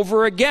and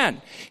over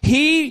again.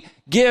 He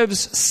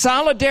gives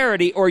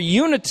solidarity or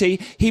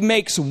unity. He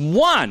makes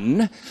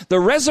one, the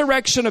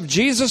resurrection of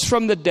Jesus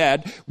from the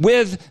dead,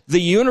 with the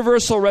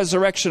universal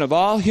resurrection of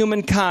all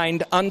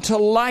humankind unto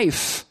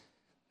life.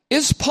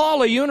 Is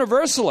Paul a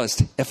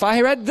universalist? If I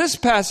read this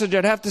passage,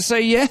 I'd have to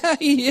say, yeah,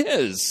 he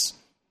is.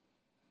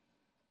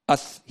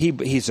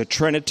 He's a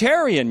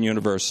Trinitarian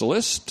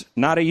universalist,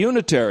 not a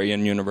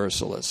Unitarian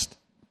universalist.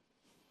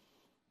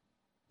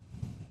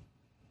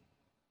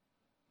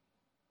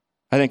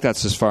 I think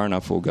that's as far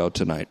enough we'll go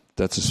tonight.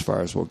 That's as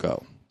far as we'll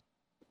go.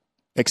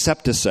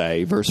 Except to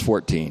say, verse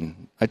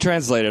 14, I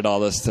translated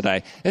all this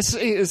today.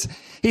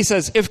 He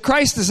says, if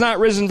Christ is not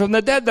risen from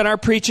the dead, then our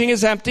preaching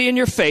is empty and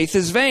your faith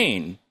is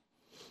vain.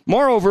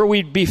 Moreover,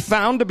 we'd be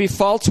found to be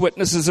false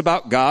witnesses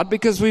about God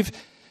because we've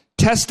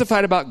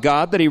testified about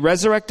God that he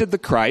resurrected the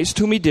Christ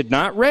whom he did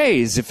not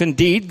raise, if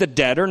indeed the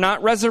dead are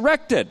not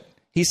resurrected.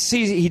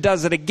 He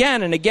does it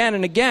again and again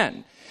and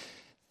again.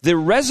 The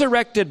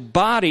resurrected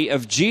body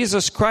of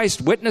Jesus Christ,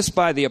 witnessed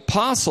by the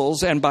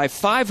apostles and by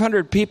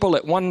 500 people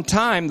at one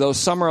time, though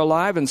some are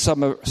alive and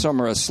some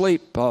are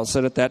asleep, Paul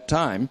said at that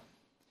time,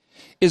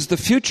 is the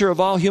future of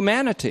all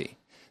humanity.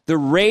 The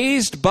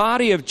raised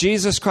body of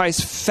Jesus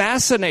Christ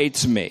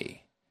fascinates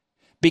me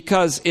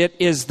because it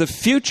is the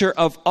future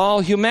of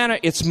all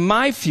humanity. It's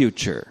my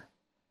future.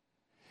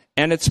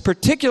 And it's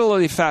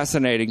particularly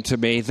fascinating to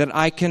me that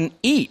I can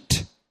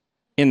eat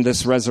in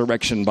this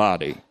resurrection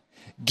body.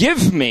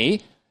 Give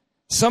me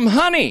some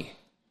honey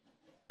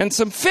and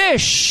some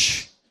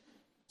fish.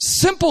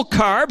 Simple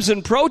carbs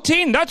and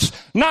protein. That's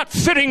not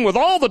fitting with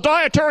all the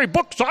dietary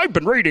books I've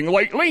been reading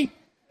lately.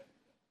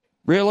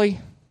 Really?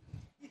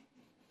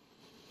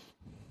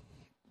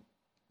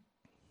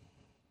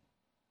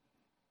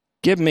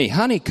 Give me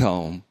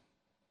honeycomb,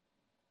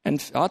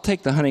 and I'll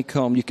take the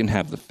honeycomb, you can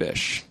have the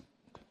fish.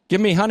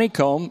 Give me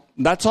honeycomb,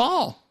 that's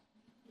all.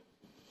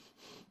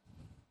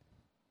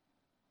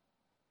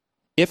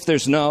 If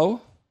there's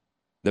no,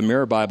 the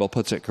Mirror Bible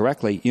puts it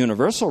correctly,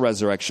 universal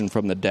resurrection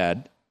from the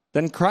dead,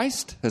 then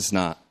Christ has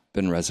not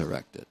been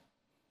resurrected.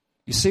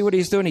 You see what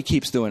he's doing? He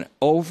keeps doing it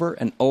over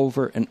and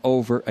over and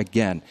over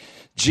again.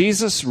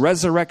 Jesus'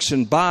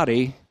 resurrection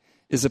body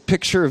is a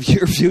picture of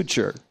your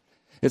future.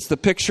 It's the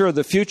picture of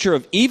the future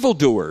of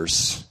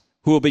evildoers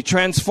who will be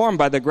transformed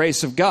by the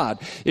grace of God.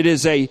 It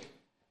is a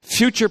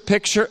future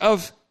picture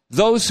of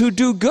those who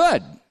do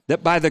good,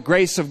 that by the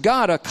grace of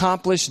God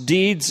accomplish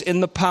deeds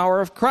in the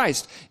power of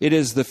Christ. It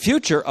is the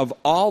future of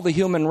all the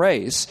human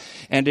race,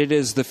 and it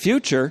is the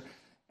future,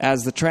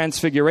 as the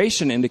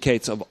Transfiguration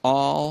indicates, of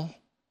all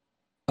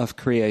of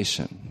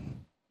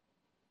creation.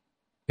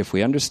 If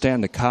we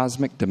understand the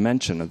cosmic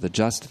dimension of the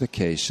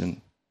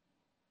justification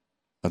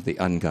of the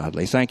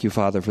ungodly. Thank you,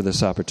 Father, for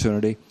this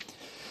opportunity.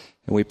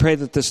 And we pray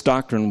that this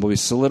doctrine will be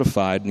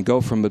solidified and go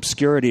from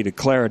obscurity to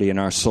clarity in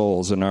our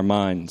souls and our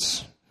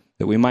minds.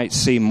 that we might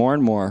see more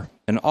and more.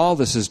 And all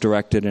this is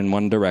directed in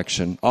one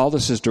direction. All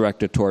this is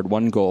directed toward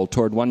one goal,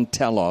 toward one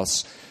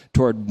telos,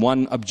 toward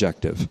one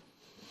objective.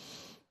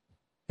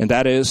 And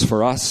that is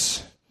for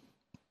us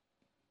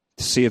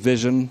to see a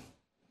vision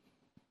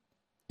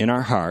in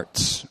our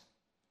hearts,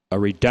 a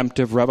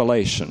redemptive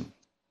revelation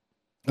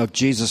of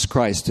Jesus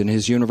Christ and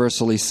his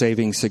universally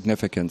saving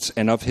significance,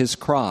 and of his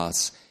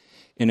cross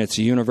in its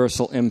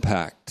universal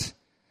impact.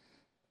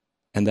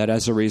 And that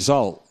as a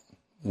result,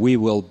 we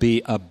will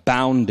be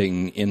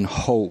abounding in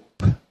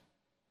hope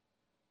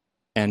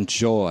and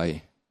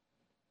joy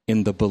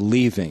in the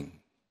believing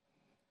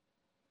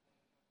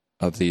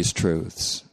of these truths.